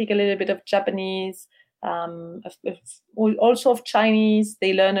 Naila can speak a little bit of Japanese, also of Chinese.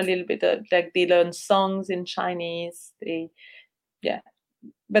 They learn a little bit they learn songs in Chinese.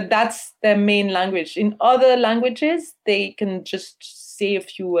 But that's their main language. In other languages, they can just say a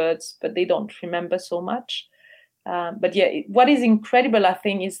few words, but they don't remember so much. But yeah, what is incredible, I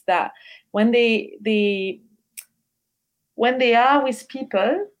think, is that when they are with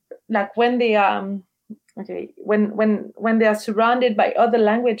people, like when they are when they are surrounded by other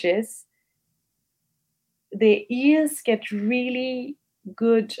languages, their ears get really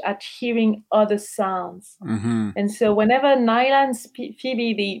good at hearing other sounds. And so whenever Naila and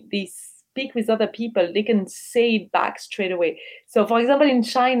Phoebe they speak with other people, they can say it back straight away. So for example, in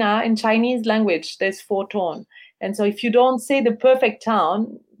Chinese language, there's 4 tones. And so if you don't say the perfect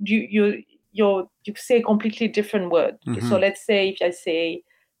tone, you say a completely different word. So let's say if I say,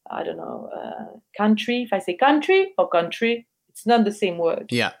 I don't know, country, if I say country or country, it's not the same word.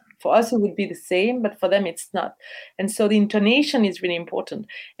 Yeah. For us, it would be the same, but for them, it's not. And so the intonation is really important.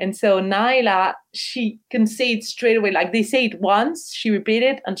 And so Naila, she can say it straight away. Like they say it once, she repeats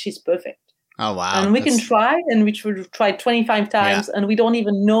it, and she's perfect. Oh, wow. And we can try, and we try 25 times, and we don't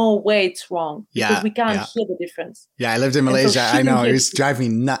even know where it's wrong because we can't hear the difference. Yeah, I lived in Malaysia. So I know. It was driving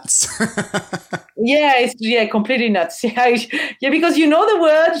me nuts. Yeah, completely nuts. Yeah, because you know the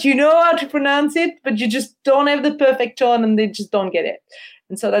words, you know how to pronounce it, but you just don't have the perfect tone, and they just don't get it.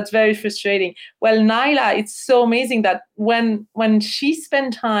 And so that's very frustrating. Well, Naila, it's so amazing that when she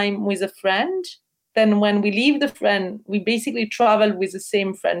spent time with a friend, then when we leave the friend, we basically travel with the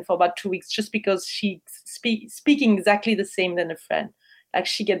same friend for about 2 weeks, just because she's speaking exactly the same than a friend. Like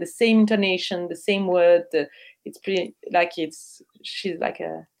she get the same intonation, the same word. It's pretty like she's like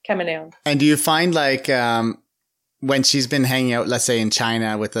a chameleon. And do you find like when she's been hanging out, let's say in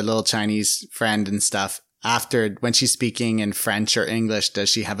China with a little Chinese friend and stuff, when she's speaking in French or English, does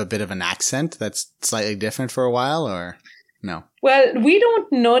she have a bit of an accent that's slightly different for a while, or no? Well, we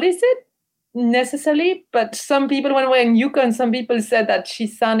don't notice it necessarily, but some people, when we're in Yukon, some people said that she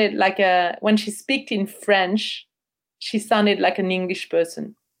sounded like when she speaks in French, she sounded like an English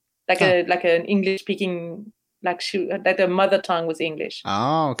person, like an English speaking, like her mother tongue was English.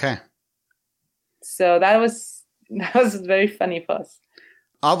 Oh, okay. So that was very funny for us.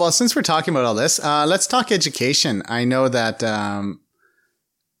 Oh, well, since we're talking about all this, let's talk education. I know that,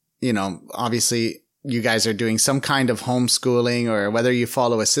 obviously you guys are doing some kind of homeschooling, or whether you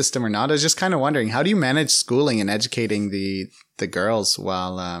follow a system or not. I was just kind of wondering, how do you manage schooling and educating the girls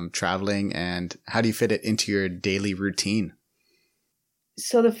while traveling, and how do you fit it into your daily routine?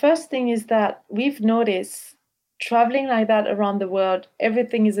 So the first thing is that we've noticed traveling like that around the world,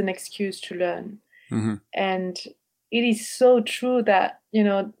 everything is an excuse to learn. And it is so true that,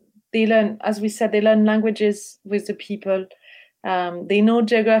 they learn, as we said, they learn languages with the people. They know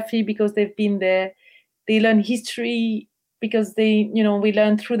geography because they've been there. They learn history because we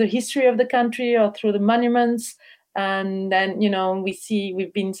learn through the history of the country or through the monuments. And then,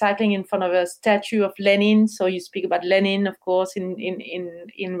 we've been cycling in front of a statue of Lenin. So you speak about Lenin, of course,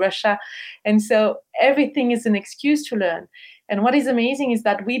 in Russia. And so everything is an excuse to learn. And what is amazing is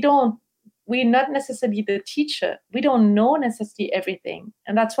that we're not necessarily the teacher. We don't know necessarily everything.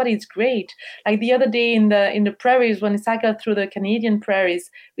 And that's what is great. Like the other day in the prairies, when I cycled through the Canadian prairies,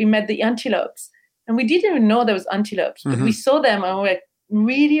 we met the antelopes. And we didn't even know there was antelopes, but we saw them and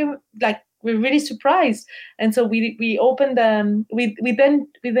we're really surprised. And so we opened them. We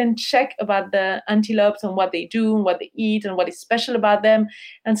then check about the antelopes and what they do and what they eat and what is special about them.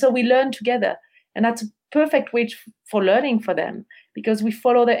 And so we learn together. And that's a perfect way for learning for them, because we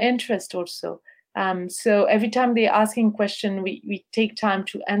follow their interest also. So every time they're asking a question, we take time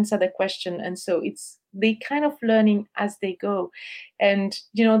to answer the question. And so they kind of learning as they go. And,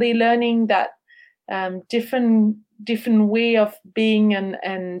 they're learning that different way of being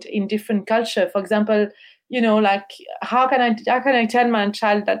and in different culture. For example, how can I tell my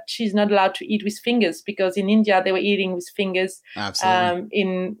child that she's not allowed to eat with fingers, because in India they were eating with fingers.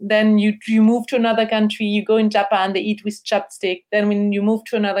 Absolutely. Then you move to another country, you go in Japan, they eat with chopstick. Then when you move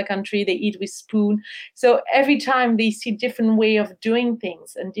to another country, they eat with spoon. So every time they see different way of doing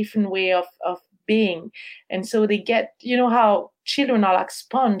things and different way of being. And so they get, how children are like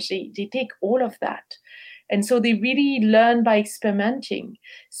sponge, they take all of that. And so they really learn by experimenting.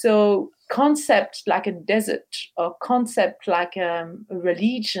 So concept like a desert or concept like a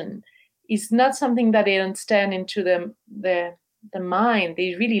religion is not something that they understand into the mind.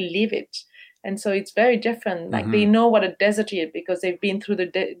 They really live it. And so it's very different. Like they know what a desert is because they've been through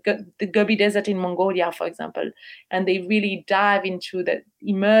the Gobi Desert in Mongolia, for example, and they really dive into that,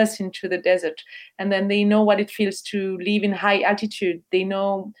 immerse into the desert. And then they know what it feels to live in high altitude. They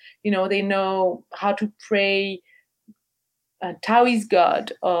know, they know how to pray Taoist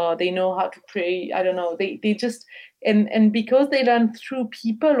God, or they know how to pray. I don't know. They just, and because they learn through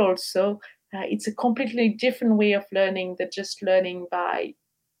people also, it's a completely different way of learning than just learning by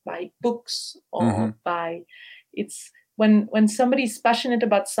books or by, it's when somebody is passionate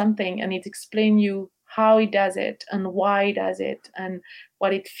about something and it explains you how he does it and why he does it and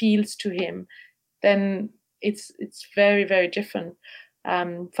what it feels to him, then it's very, very different.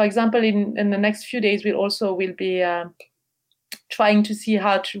 For example, in the next few days, we'll be trying to see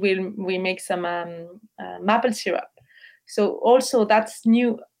how we make some maple syrup. So also that's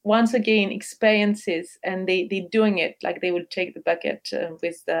new. Once again, experiences, and they doing it like they would take the bucket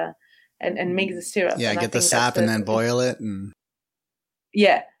with the and make the syrup. Yeah, get the sap and then boil it. And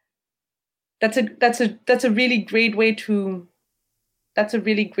yeah, that's a really great way to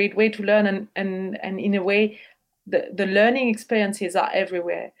learn, and in a way, the learning experiences are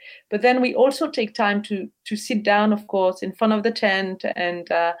everywhere. But then we also take time to sit down, of course, in front of the tent,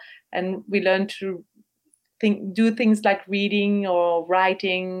 and we learn to do things like reading or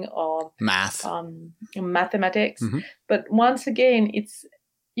writing or mathematics. But once again, it's,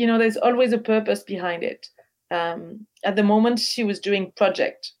 there's always a purpose behind it. At the moment, she was doing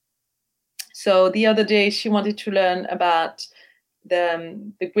project. So the other day, she wanted to learn about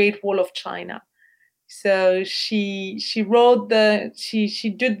the Great Wall of China. So she did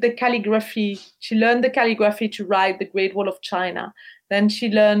the calligraphy. She learned the calligraphy to write the Great Wall of China. Then she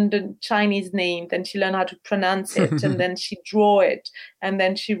learned the Chinese name. Then she learned how to pronounce it, and then she drew it. And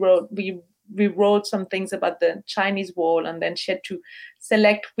then we wrote some things about the Chinese wall, and then she had to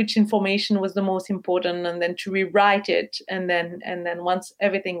select which information was the most important, and then to rewrite it. And then once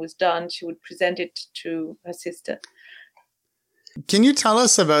everything was done, she would present it to her sister. Can you tell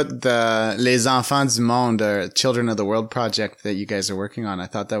us about the Les Enfants du Monde, or Children of the World project that you guys are working on? I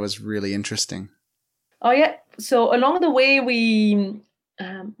thought that was really interesting. Oh yeah. So along the way, we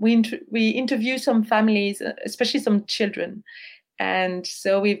interview some families, especially some children, and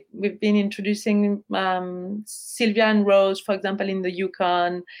so we've been introducing Sylvia and Rose, for example, in the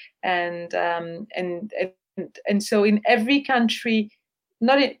Yukon, and so in every country,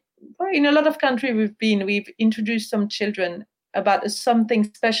 in a lot of countries we've introduced some children about something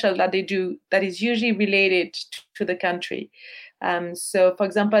special that they do that is usually related to the country. So, for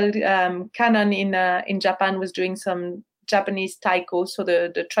example, Canon in Japan was doing some Japanese taiko, so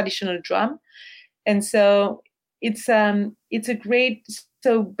the traditional drum, and so it's a great.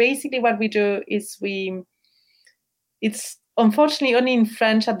 So basically, what we do is it's unfortunately only in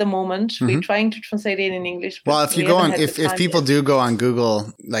French at the moment. We're trying to translate it in English. Well, if you go on, if people do go on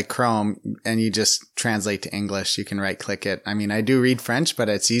Google, like Chrome, and you just translate to English, you can right click it. I mean, I do read French, but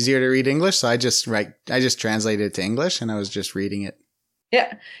it's easier to read English. So I just translated it to English, and I was just reading it.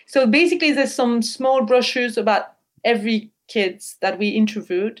 Yeah. So basically there's some small brochures about every kids that we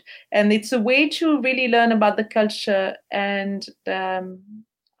interviewed, and it's a way to really learn about the culture and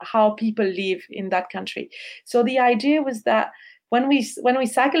how people live in that country. So the idea was that when we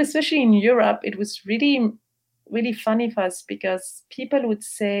cycle, especially in Europe, it was really, really funny for us because people would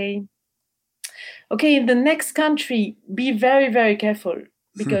say, okay, in the next country, be very, very careful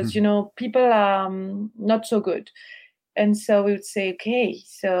because, people are not so good. And so we would say, okay,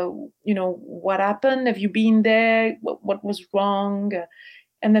 so, what happened? Have you been there? What was wrong?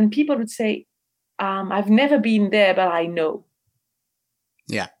 And then people would say, I've never been there, but I know.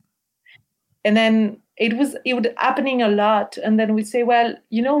 Yeah. And then it would happening a lot. And then we'd say, well,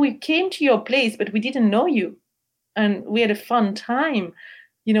 we came to your place, but we didn't know you. And we had a fun time.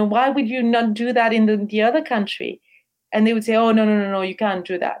 Why would you not do that in the other country? And they would say, oh, no, you can't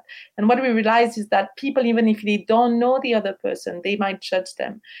do that. And what we realized is that people, even if they don't know the other person, they might judge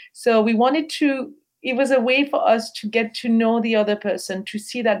them. So we wanted it was a way for us to get to know the other person, to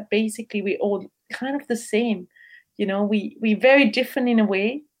see that basically we're all kind of the same. We're very different in a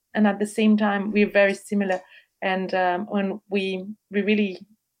way. And at the same time, we're very similar. And when we really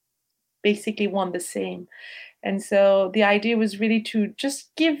basically want the same. And so the idea was really to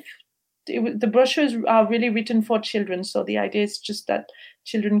just the brochures are really written for children. So the idea is just that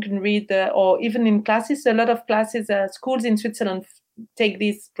children can read or even in classes, a lot of classes, schools in Switzerland take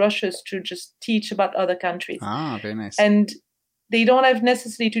these brochures to just teach about other countries. Ah, very nice. And they don't have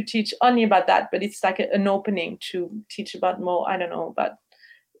necessarily to teach only about that, but it's like an opening to teach about more, I don't know, but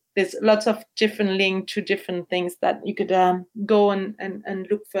there's lots of different links to different things that you could go and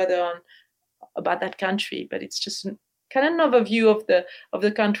look further on about that country. But it's just kind of an overview of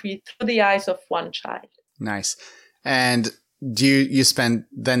the country through the eyes of one child. Nice. And do you spend,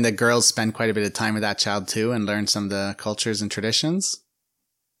 then the girls spend quite a bit of time with that child too and learn some of the cultures and traditions?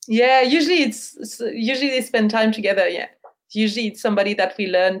 Yeah, usually they spend time together. Yeah. Usually it's somebody that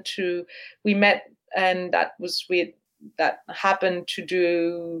we met and that happened to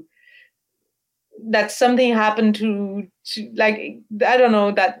do, that something happened to like, I don't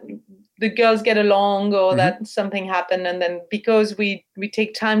know, that the girls get along or that something happened. And then because we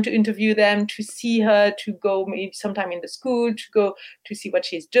take time to interview them, to see her, to go maybe sometime in the school, to go to see what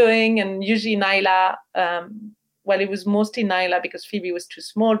she's doing. And usually Naila, it was mostly Naila because Phoebe was too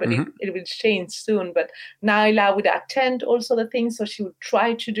small, but it will change soon. But Naila would attend also the things. So she would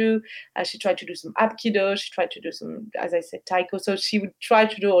try to do, she tried to do some Apkido. She tried to do some, as I said, Taiko. So she would try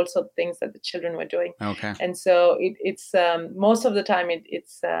to do also the things that the children were doing. Okay. And so it's most of the time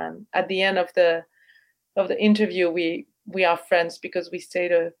it's at the end of the interview, we are friends because we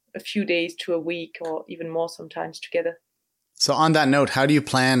stayed a few days to a week or even more sometimes together. So on that note, how do you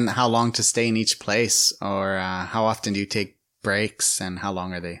plan how long to stay in each place, or how often do you take breaks and how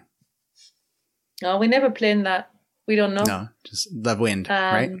long are they? No, we never plan that. We don't know. No, just the wind,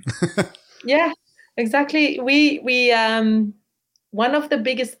 right? Yeah, exactly. We one of the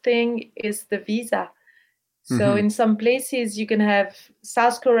biggest thing is the visa. So in some places you can have,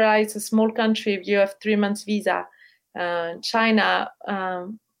 South Korea is a small country. If you have 3 months visa, China,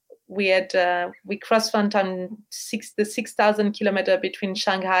 we crossed one time the 6,000 kilometer between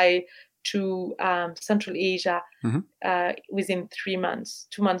Shanghai to Central Asia within 3 months,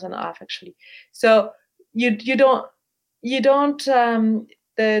 2 months and a half actually. So you don't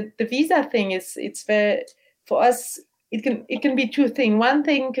the visa thing it's very, for us it can be two things. One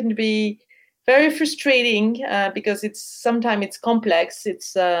thing can be very frustrating because sometimes it's complex.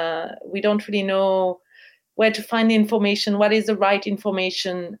 It's we don't really know where to find the information, what is the right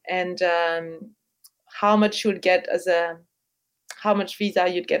information, and how much you'll get how much visa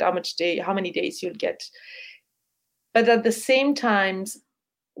you'd get, how many days you'll get. But at the same time,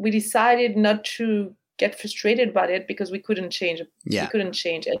 we decided not to get frustrated about it because we couldn't change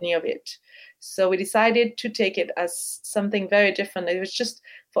any of it. So we decided to take it as something very different. It was just,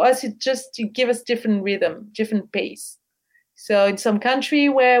 for us, it just to give us different rhythm, different pace. So in some country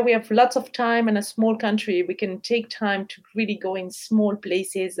where we have lots of time and a small country, we can take time to really go in small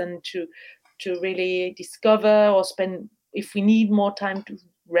places and to really discover or spend, if we need more time to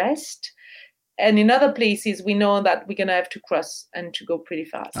rest. And in other places, we know that we're going to have to cross and to go pretty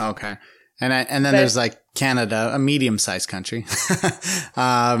fast. Okay. And then there's like Canada, a medium-sized country.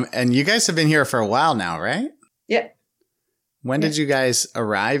 And you guys have been here for a while now, right? Yeah. When did you guys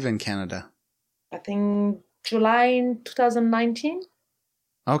arrive in Canada? I think July 2019.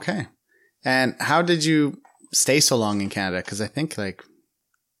 Okay. And how did you stay so long in Canada? Because I think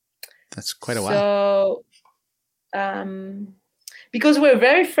that's quite a while. So because we're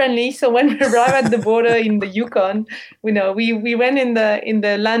very friendly. So when we arrive at the border in the Yukon, we went in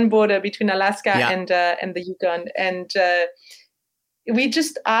the land border between Alaska and the Yukon, and we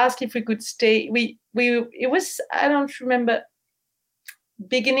just asked if we could stay. It was, I don't remember,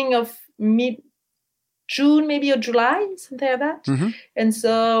 beginning of mid-June maybe, or July, something like that. Mm-hmm. And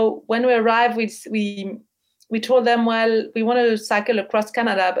so when we arrived, we told them, well, we wanted to cycle across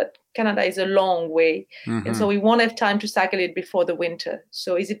Canada, but Canada is a long way. Mm-hmm. And so we won't have time to cycle it before the winter.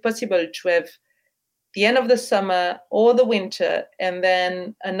 So is it possible to have the end of the summer or the winter and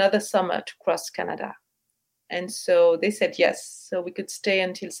then another summer to cross Canada? And so they said yes. So we could stay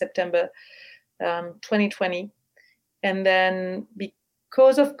until September 2020. And then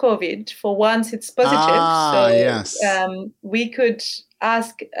because of COVID, for once it's positive. We could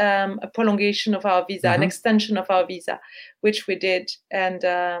ask a prolongation of our visa, an extension of our visa, which we did. And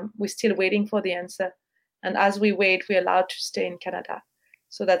we're still waiting for the answer. And as we wait, we're allowed to stay in Canada.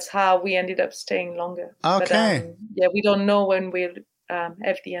 So that's how we ended up staying longer. Okay. But, we don't know when we'll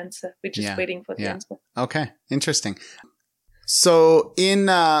have the answer. We're just waiting for the answer. Okay. Interesting. So in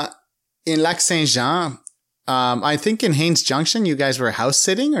Lac Saint-Jean, I think in Haines Junction, you guys were house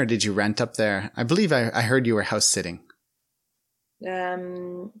sitting, or did you rent up there? I believe I heard you were house sitting. We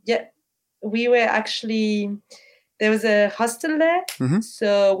were actually, there was a hostel there. Mm-hmm.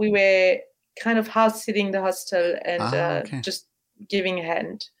 So we were kind of house sitting the hostel and just giving a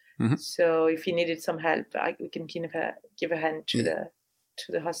hand. Mm-hmm. So if you needed some help, we can give a hand to the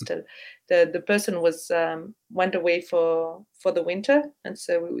hostel. The person went away for the winter, and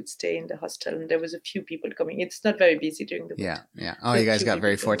so we would stay in the hostel. And there was a few people coming. It's not very busy during the winter. Yeah. Oh, you guys got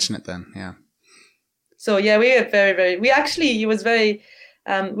very fortunate then. Yeah. So we were very, very. It was very.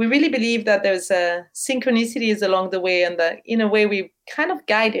 We really believe that there's synchronicities along the way, and that in a way we kind of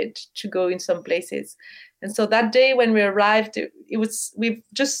guided to go in some places. And so that day when we arrived, we've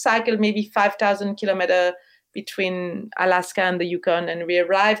just cycled maybe 5,000 kilometers between Alaska and the Yukon, and we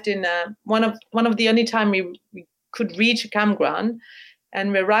arrived in one of the only time we could reach a campground.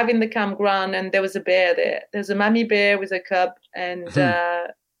 And we arrived in the campground, and there was a bear there. There's a mommy bear with a cub, and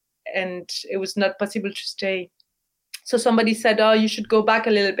it was not possible to stay. So somebody said, "Oh, you should go back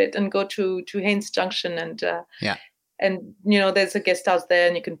a little bit and go to Haines Junction, and there's a guest house there,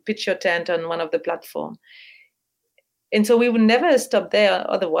 and you can pitch your tent on one of the platforms." And so we would never stop there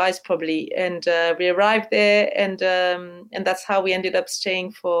otherwise, probably. And we arrived there, and that's how we ended up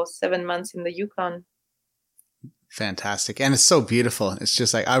staying for 7 months in the Yukon. Fantastic. And it's so beautiful. It's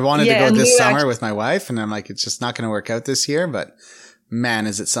just like, I wanted to go this summer with my wife, and I'm like, it's just not going to work out this year, but man,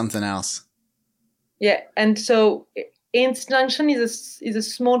 is it something else. Yeah. And so Haines Junction is a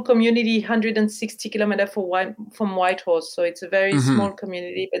small community, 160 kilometers from Whitehorse. So it's a very small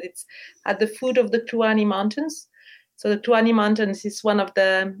community, but it's at the foot of the Kluane Mountains. So the Kluane Mountains is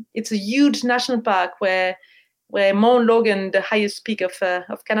it's a huge national park where Mount Logan, the highest peak of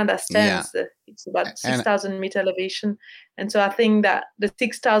Canada, stands. Yeah. It's about 6,000 meter elevation. And so I think that the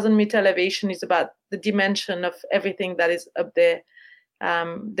 6,000 meter elevation is about the dimension of everything that is up there.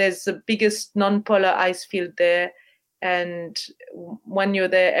 There's the biggest non-polar ice field there. And when you're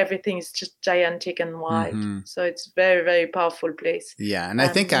there, everything is just gigantic and wide. So it's a very, very powerful place. Yeah. And I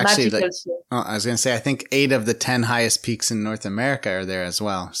think actually, I was going to say, I think 8 of the 10 highest peaks in North America are there as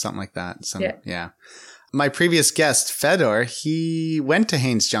well. Something like that. Yeah. My previous guest, Fedor, he went to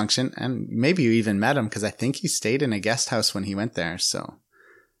Haines Junction, and maybe you even met him because I think he stayed in a guest house when he went there. So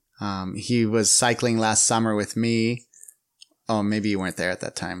he was cycling last summer with me. Oh, maybe you weren't there at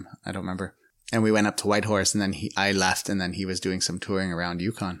that time. I don't remember. And we went up to Whitehorse, and then I left, and then he was doing some touring around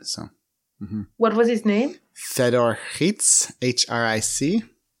Yukon. So, What was his name? Fedor Hric, Hric.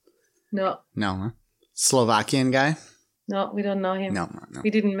 No. No, huh? Slovakian guy? No, we don't know him. No. We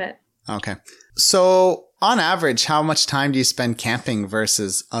didn't met. Okay. So, on average, how much time do you spend camping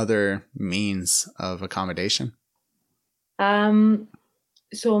versus other means of accommodation?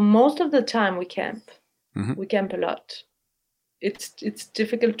 So most of the time we camp. We camp a lot. It's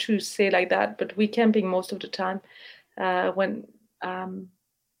difficult to say like that, but we're camping most of the time. When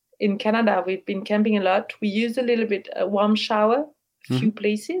in Canada, we've been camping a lot. We use a little bit a warm shower, a few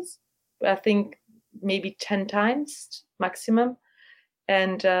places, but I think maybe 10 times maximum.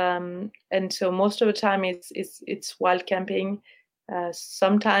 And so most of the time it's wild camping.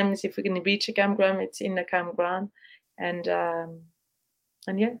 Sometimes if we can reach a campground, it's in a campground, and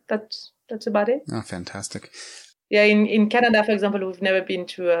yeah, that's about it. Oh, fantastic. Yeah, in Canada, for example, we've never been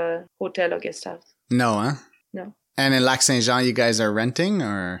to a hotel or guest house. No, huh? No. And in Lac Saint-Jean, you guys are renting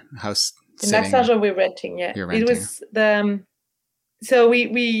or house sitting? In Lac Saint-Jean, we're renting, yeah. You're renting. It was So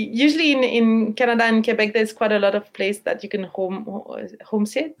we usually in Canada and Quebec, there's quite a lot of places that you can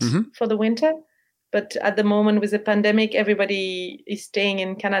homestead for the winter. But at the moment with the pandemic, everybody is staying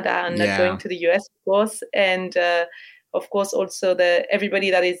in Canada and not going to the US, of course. And of course, also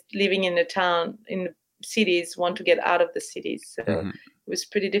everybody that is living in the town, in the cities, want to get out of the cities. So it was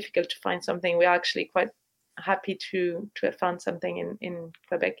pretty difficult to find something. We're actually quite happy to have found something in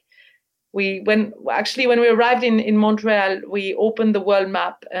Quebec. When we arrived in Montreal, we opened the world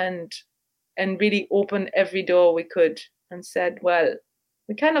map and really opened every door we could and said, well,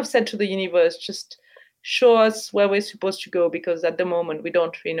 we kind of said to the universe, just show us where we're supposed to go, because at the moment we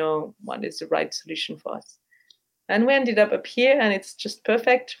don't really know what is the right solution for us. And we ended up here, and it's just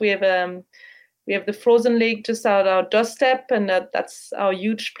perfect. We have the frozen lake just out our doorstep, and that's our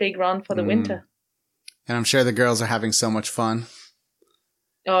huge playground for the winter. And I'm sure the girls are having so much fun.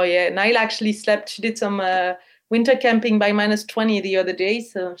 Oh yeah, Naila actually slept. She did some winter camping by -20 the other day,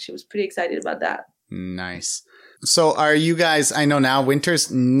 so she was pretty excited about that. Nice. So are you guys, I know now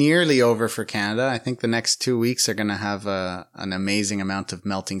winter's nearly over for Canada. I think the next 2 weeks are going to have an amazing amount of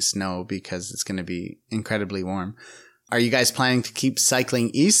melting snow because it's going to be incredibly warm. Are you guys planning to keep cycling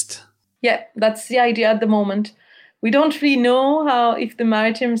east? Yeah, that's the idea at the moment. We don't really know if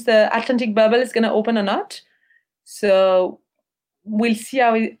the Atlantic bubble is going to open or not. So we'll see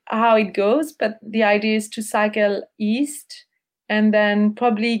how it goes. But the idea is to cycle east and then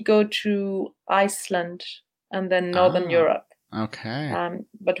probably go to Iceland and then Northern Europe. Okay.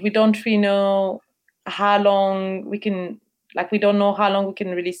 But we don't really know how long we can, we don't know how long we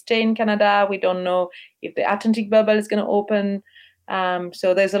can really stay in Canada. We don't know if the Atlantic bubble is going to open.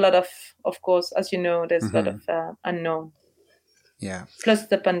 So there's a lot of course, as you know, there's a lot of unknown. Yeah. Plus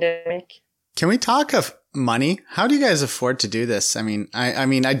the pandemic. Can we talk of money? How do you guys afford to do this? I mean,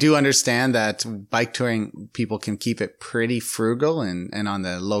 I do understand that bike touring people can keep it pretty frugal and on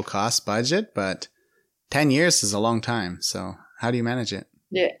the low cost budget, but 10 years is a long time. So how do you manage it?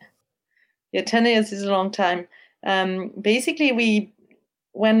 Yeah. 10 years is a long time. Basically,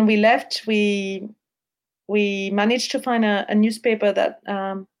 when we left, we managed to find a newspaper that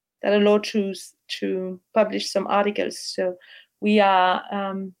allowed to publish some articles. So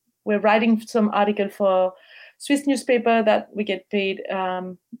we're writing some article for Swiss newspaper that we get paid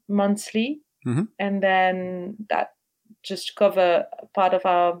monthly, and then that just cover part of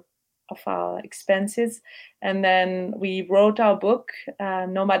our expenses. And then we wrote our book,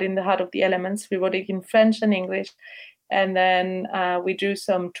 Nomad in the Heart of the Elements. We wrote it in French and English, and then we do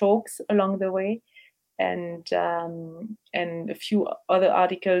some talks along the way, and a few other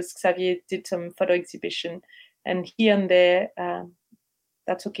articles. Xavier did some photo exhibition, and here and there.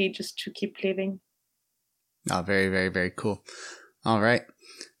 That's okay, just to keep living. Oh, very, very, very cool. All right.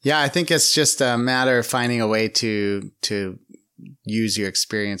 Yeah, I think it's just a matter of finding a way to use your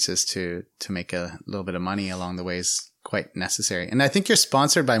experiences to make a little bit of money along the way is quite necessary. And I think you're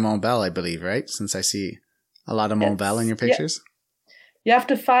sponsored by Montbell, I believe, right? Since I see a lot of Montbell in your pictures. Yeah,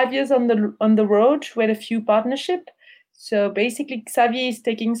 after 5 years on the road, we had a few partnership. So basically, Xavier is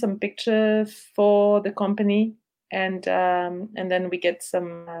taking some pictures for the company. And then we get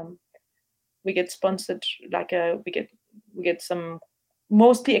some, we get sponsored, we get some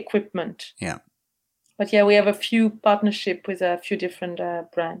mostly equipment. Yeah. But yeah, we have a few partnership with a few different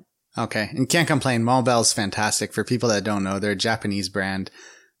brands. Okay. And can't complain. Montbell's fantastic. For people that don't know, they're a Japanese brand.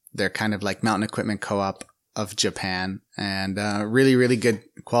 They're kind of like Mountain Equipment Co-op of Japan, and really, really good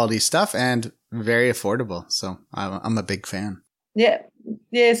quality stuff and very affordable. So I'm a big fan. Yeah,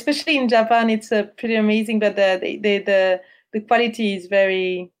 especially in Japan, it's pretty amazing. But the quality is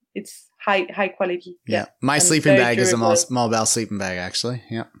it's high quality. Yeah. My sleeping bag is a Montbell sleeping bag, actually.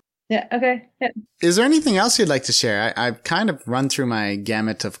 Yeah. Yeah. Okay. Yeah. Is there anything else you'd like to share? I've kind of run through my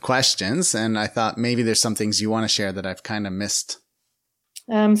gamut of questions, and I thought maybe there's some things you want to share that I've kind of missed.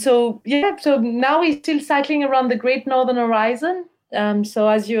 So now we're still cycling around the Great Northern Horizon. So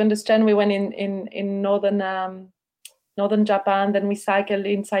as you understand, we went in northern Japan, then we cycled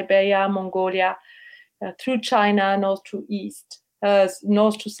in Siberia, Mongolia, through China, north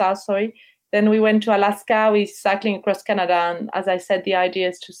to south, sorry. Then we went to Alaska, we're cycling across Canada, and as I said, the idea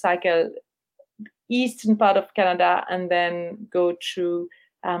is to cycle eastern part of Canada and then go to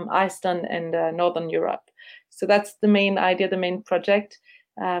Iceland and Northern Europe. So that's the main idea, the main project.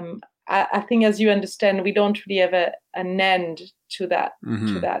 I think, as you understand, we don't really have an end to that.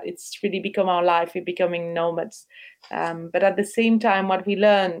 It's really become our life. We're becoming nomads. But at the same time, what we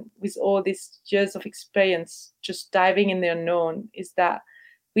learn with all these years of experience, just diving in the unknown, is that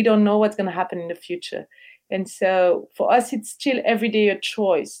we don't know what's going to happen in the future. And so for us, it's still every day a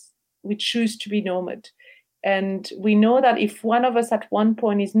choice. We choose to be nomad. And we know that if one of us at one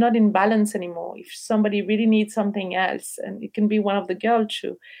point is not in balance anymore, if somebody really needs something else, and it can be one of the girls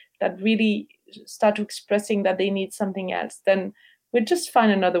too, that really start expressing that they need something else, then we'll just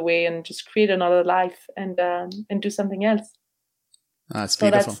find another way and just create another life and do something else. That's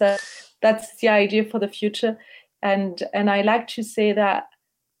beautiful. So that's the idea for the future. And I like to say that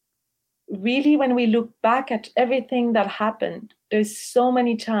really when we look back at everything that happened, there's so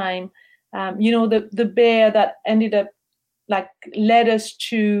many times, the bear that ended up led us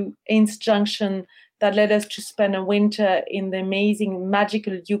to Ains Junction, that led us to spend a winter in the amazing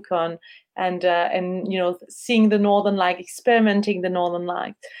magical Yukon and seeing the Northern Light, experimenting the Northern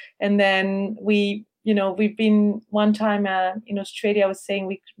Light. And then we've been one time in Australia. I was saying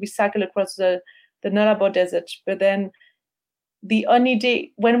we cycled across the Nullarbor Desert, but then the only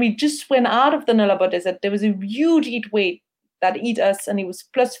day when we just went out of the Nullarbor Desert, there was a huge heat wave that hit us, and it was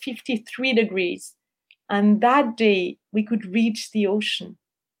plus 53 degrees. And that day we could reach the ocean.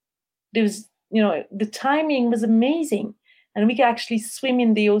 There was, the timing was amazing. And we could actually swim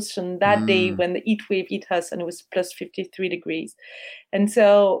in the ocean that day when the heat wave hit us and it was plus 53 degrees. And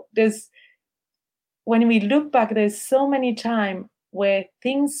so when we look back, there's so many times where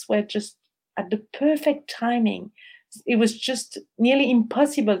things were just at the perfect timing. It was just nearly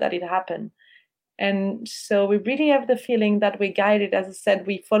impossible that it happened. And so we really have the feeling that we're guided. As I said,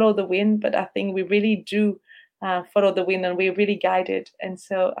 we follow the wind, but I think we really do follow the wind and we're really guided. And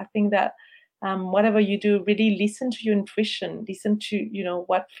so I think that whatever you do, really listen to your intuition, listen to,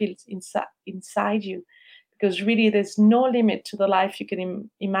 what feels inside you, because really there's no limit to the life you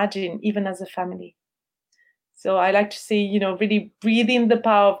can imagine, even as a family. So I like to say, really breathe in the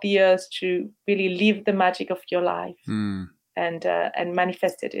power of the earth to really live the magic of your life and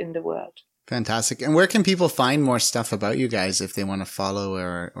manifest it in the world. Fantastic. And where can people find more stuff about you guys if they want to follow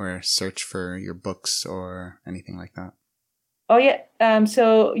or search for your books or anything like that? Oh, yeah.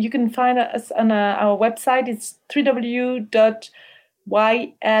 So you can find us on our website. It's www.ylia.ch.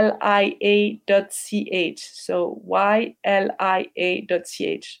 So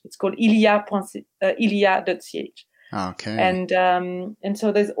ylia.ch. It's called ilia.ch. Okay. And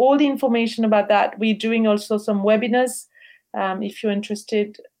so there's all the information about that. We're doing also some webinars. If you're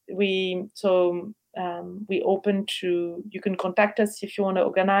interested, we open to, you can contact us if you want to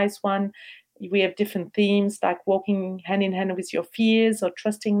organize one. We have different themes like walking hand in hand with your fears or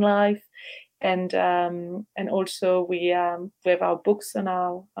trusting life, and also we have our books on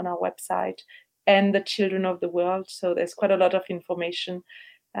our website and the Children of the World. So there's quite a lot of information,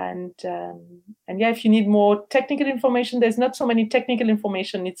 and if you need more technical information, there's not so many technical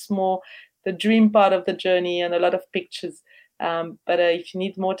information. It's more the dream part of the journey and a lot of pictures. But if you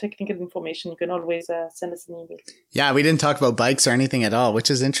need more technical information, you can always send us an email. Yeah, we didn't talk about bikes or anything at all, which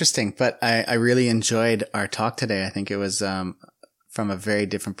is interesting. But I really enjoyed our talk today. I think it was from a very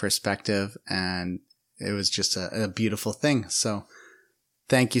different perspective, and it was just a beautiful thing. So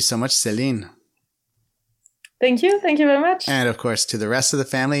thank you so much, Céline. Thank you. Thank you very much. And of course, to the rest of the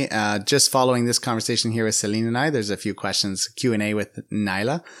family, just following this conversation here with Céline and I, there's a few questions, Q&A with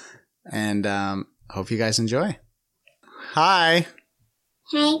Nyla, and hope you guys enjoy. Hi.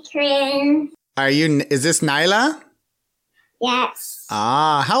 Hi, Corinne. Is this Nyla? Yes.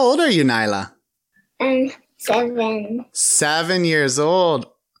 How old are you, Nyla? 7. 7 years old.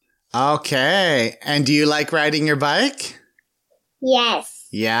 Okay. And do you like riding your bike? Yes.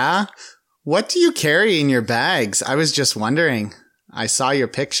 Yeah? What do you carry in your bags? I was just wondering. I saw your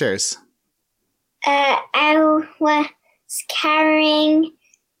pictures. I was carrying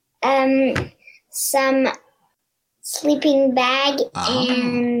some sleeping bag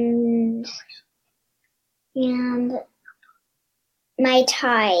and my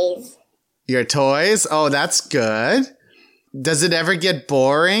toys. Your toys? Oh, that's good. Does it ever get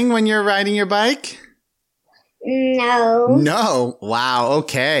boring when you're riding your bike? No. No? Wow,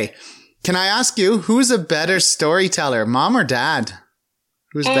 okay. Can I ask you, who's a better storyteller, Mom or Dad?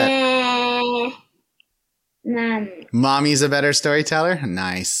 Who's better? Mom. Mommy's a better storyteller?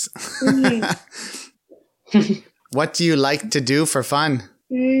 Nice. Mm-hmm. What do you like to do for fun?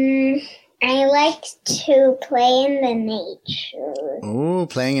 I like to play in the nature. Ooh,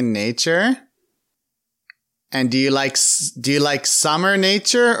 playing in nature? And do you like summer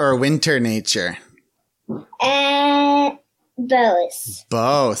nature or winter nature? Both.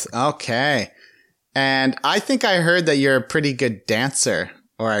 Both. Okay. And I think I heard that you're a pretty good dancer,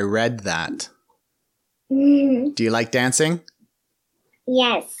 or I read that. Mm-hmm. Do you like dancing?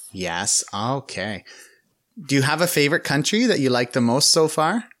 Yes. Yes. Okay. Do you have a favorite country that you like the most so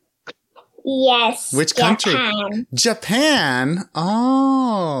far? Yes. Which country? Japan. Japan?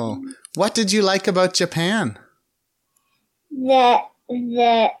 Oh. What did you like about Japan? The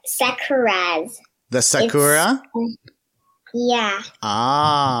sakuras. The sakura? Yeah.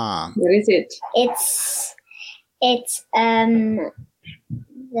 Ah. What is it? It's the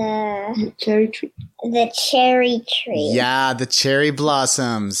Cherry tree. the cherry tree. Yeah, the cherry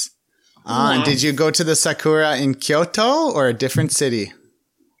blossoms. Ah, and Yes. did you go to the sakura in Kyoto or a different city?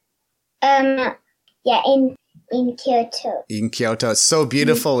 Yeah, in Kyoto. In Kyoto. It's so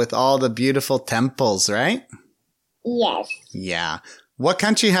beautiful with all the beautiful temples, right? Yes. Yeah. What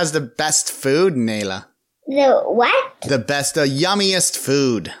country has the best food, Nayla? The what? The yummiest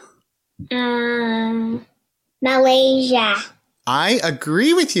food. Malaysia. I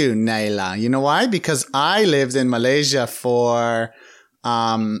agree with you, Nayla. You know why? Because I lived in Malaysia for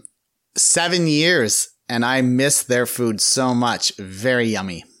 7 years and I miss their food so much. Very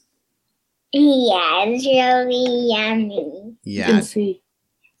yummy. Yeah, it's really yummy. You Yeah. can see.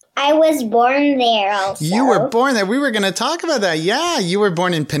 I was born there also. You were born there. We were going to talk about that. Yeah, you were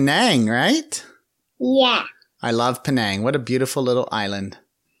born in Penang, right? Yeah. I love Penang. What a beautiful little island.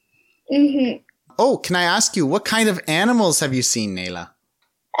 Mhm. Oh, can I ask you, what kind of animals have you seen, Nayla?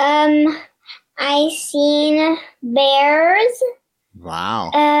 I seen bears,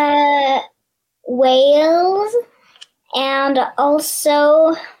 Wow. whales, and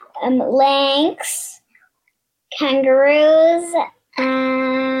also lynx, kangaroos,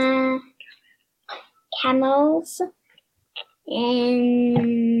 camels,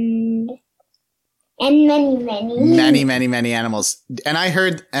 and Many animals. And I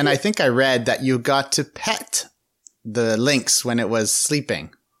heard, and I think I read that you got to pet the lynx when it was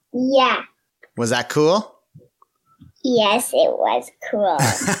sleeping. Yeah. Was that cool? Yes, it was cool.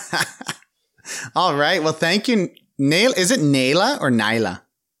 All right. Well, thank you. Is it Nayla or Nyla?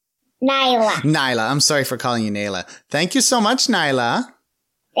 Nyla. Nyla. I'm sorry for calling you Nayla. Thank you so much, Nyla.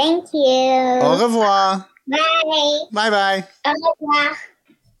 Thank you. Au revoir. Bye. Bye-bye. Au revoir.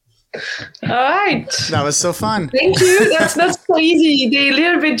 All right. That was so fun. Thank you. That's not so easy. They're a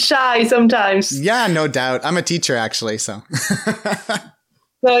little bit shy sometimes. Yeah, no doubt. I'm a teacher, actually, so.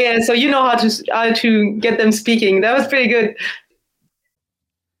 So yeah, so you know how to get them speaking. That was pretty good.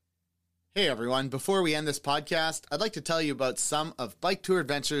 Hey everyone, before we end this podcast, I'd like to tell you about some of Bike Tour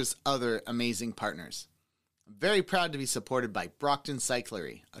Adventure's other amazing partners. I'm very proud to be supported by Brockton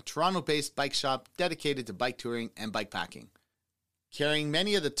Cyclery, a Toronto-based bike shop dedicated to bike touring and bikepacking. Carrying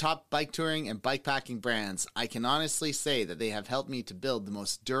many of the top bike touring and bikepacking brands, I can honestly say that they have helped me to build the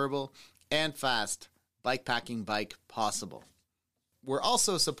most durable and fast bikepacking bike possible. We're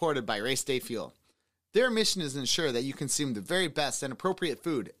also supported by Race Day Fuel. Their mission is to ensure that you consume the very best and appropriate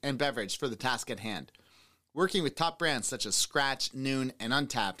food and beverage for the task at hand. Working with top brands such as Scratch, Noon, and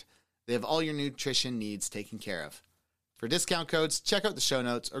Untapped, they have all your nutrition needs taken care of. For discount codes, check out the show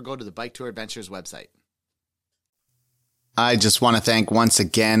notes or go to the Bike Tour Adventures website. I just want to thank once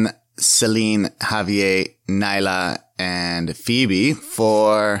again Celine, Javier, Nyla, and Phoebe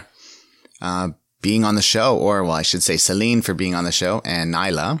for being on the show, or well, I should say Celine for being on the show and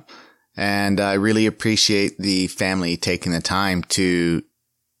Nyla. And I really appreciate the family taking the time to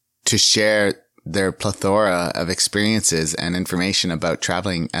share their plethora of experiences and information about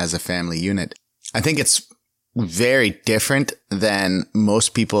traveling as a family unit. I think it's very different than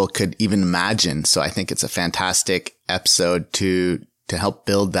most people could even imagine. So I think it's a fantastic episode to help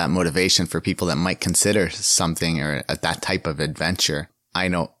build that motivation for people that might consider something or that type of adventure. I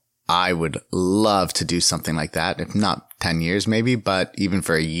know I would love to do something like that, if not 10 years maybe, but even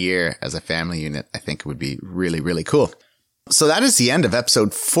for a year as a family unit, I think it would be really, really cool. So that is the end of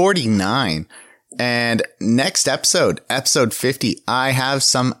episode 49. And next episode, episode 50, I have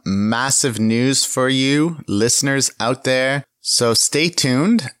some massive news for you listeners out there. So stay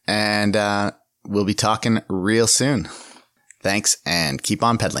tuned and we'll be talking real soon. Thanks and keep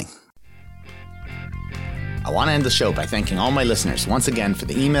on pedaling. I want to end the show by thanking all my listeners once again for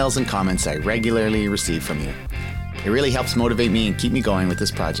the emails and comments I regularly receive from you. It really helps motivate me and keep me going with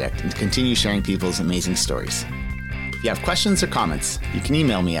this project and to continue sharing people's amazing stories. If you have questions or comments, you can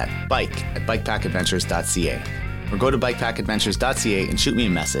email me at bike@bikepackadventures.ca or go to bikepackadventures.ca and shoot me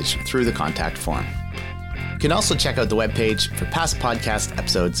a message through the contact form. You can also check out the webpage for past podcast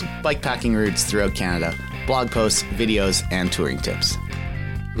episodes, bikepacking routes throughout Canada, blog posts, videos, and touring tips.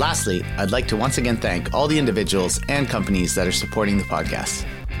 Lastly, I'd like to once again thank all the individuals and companies that are supporting the podcast.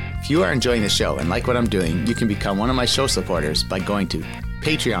 If you are enjoying the show and like what I'm doing, you can become one of my show supporters by going to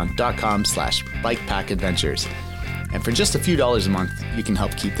patreon.com/bikepackadventures. And for just a few dollars a month, you can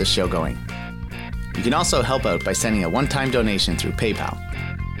help keep this show going. You can also help out by sending a one-time donation through PayPal.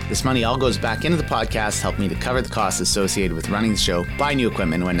 This money all goes back into the podcast to help me to cover the costs associated with running the show, buy new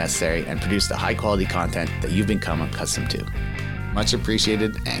equipment when necessary, and produce the high quality content that you've become accustomed to. Much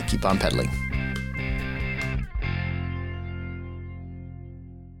appreciated, and keep on pedaling.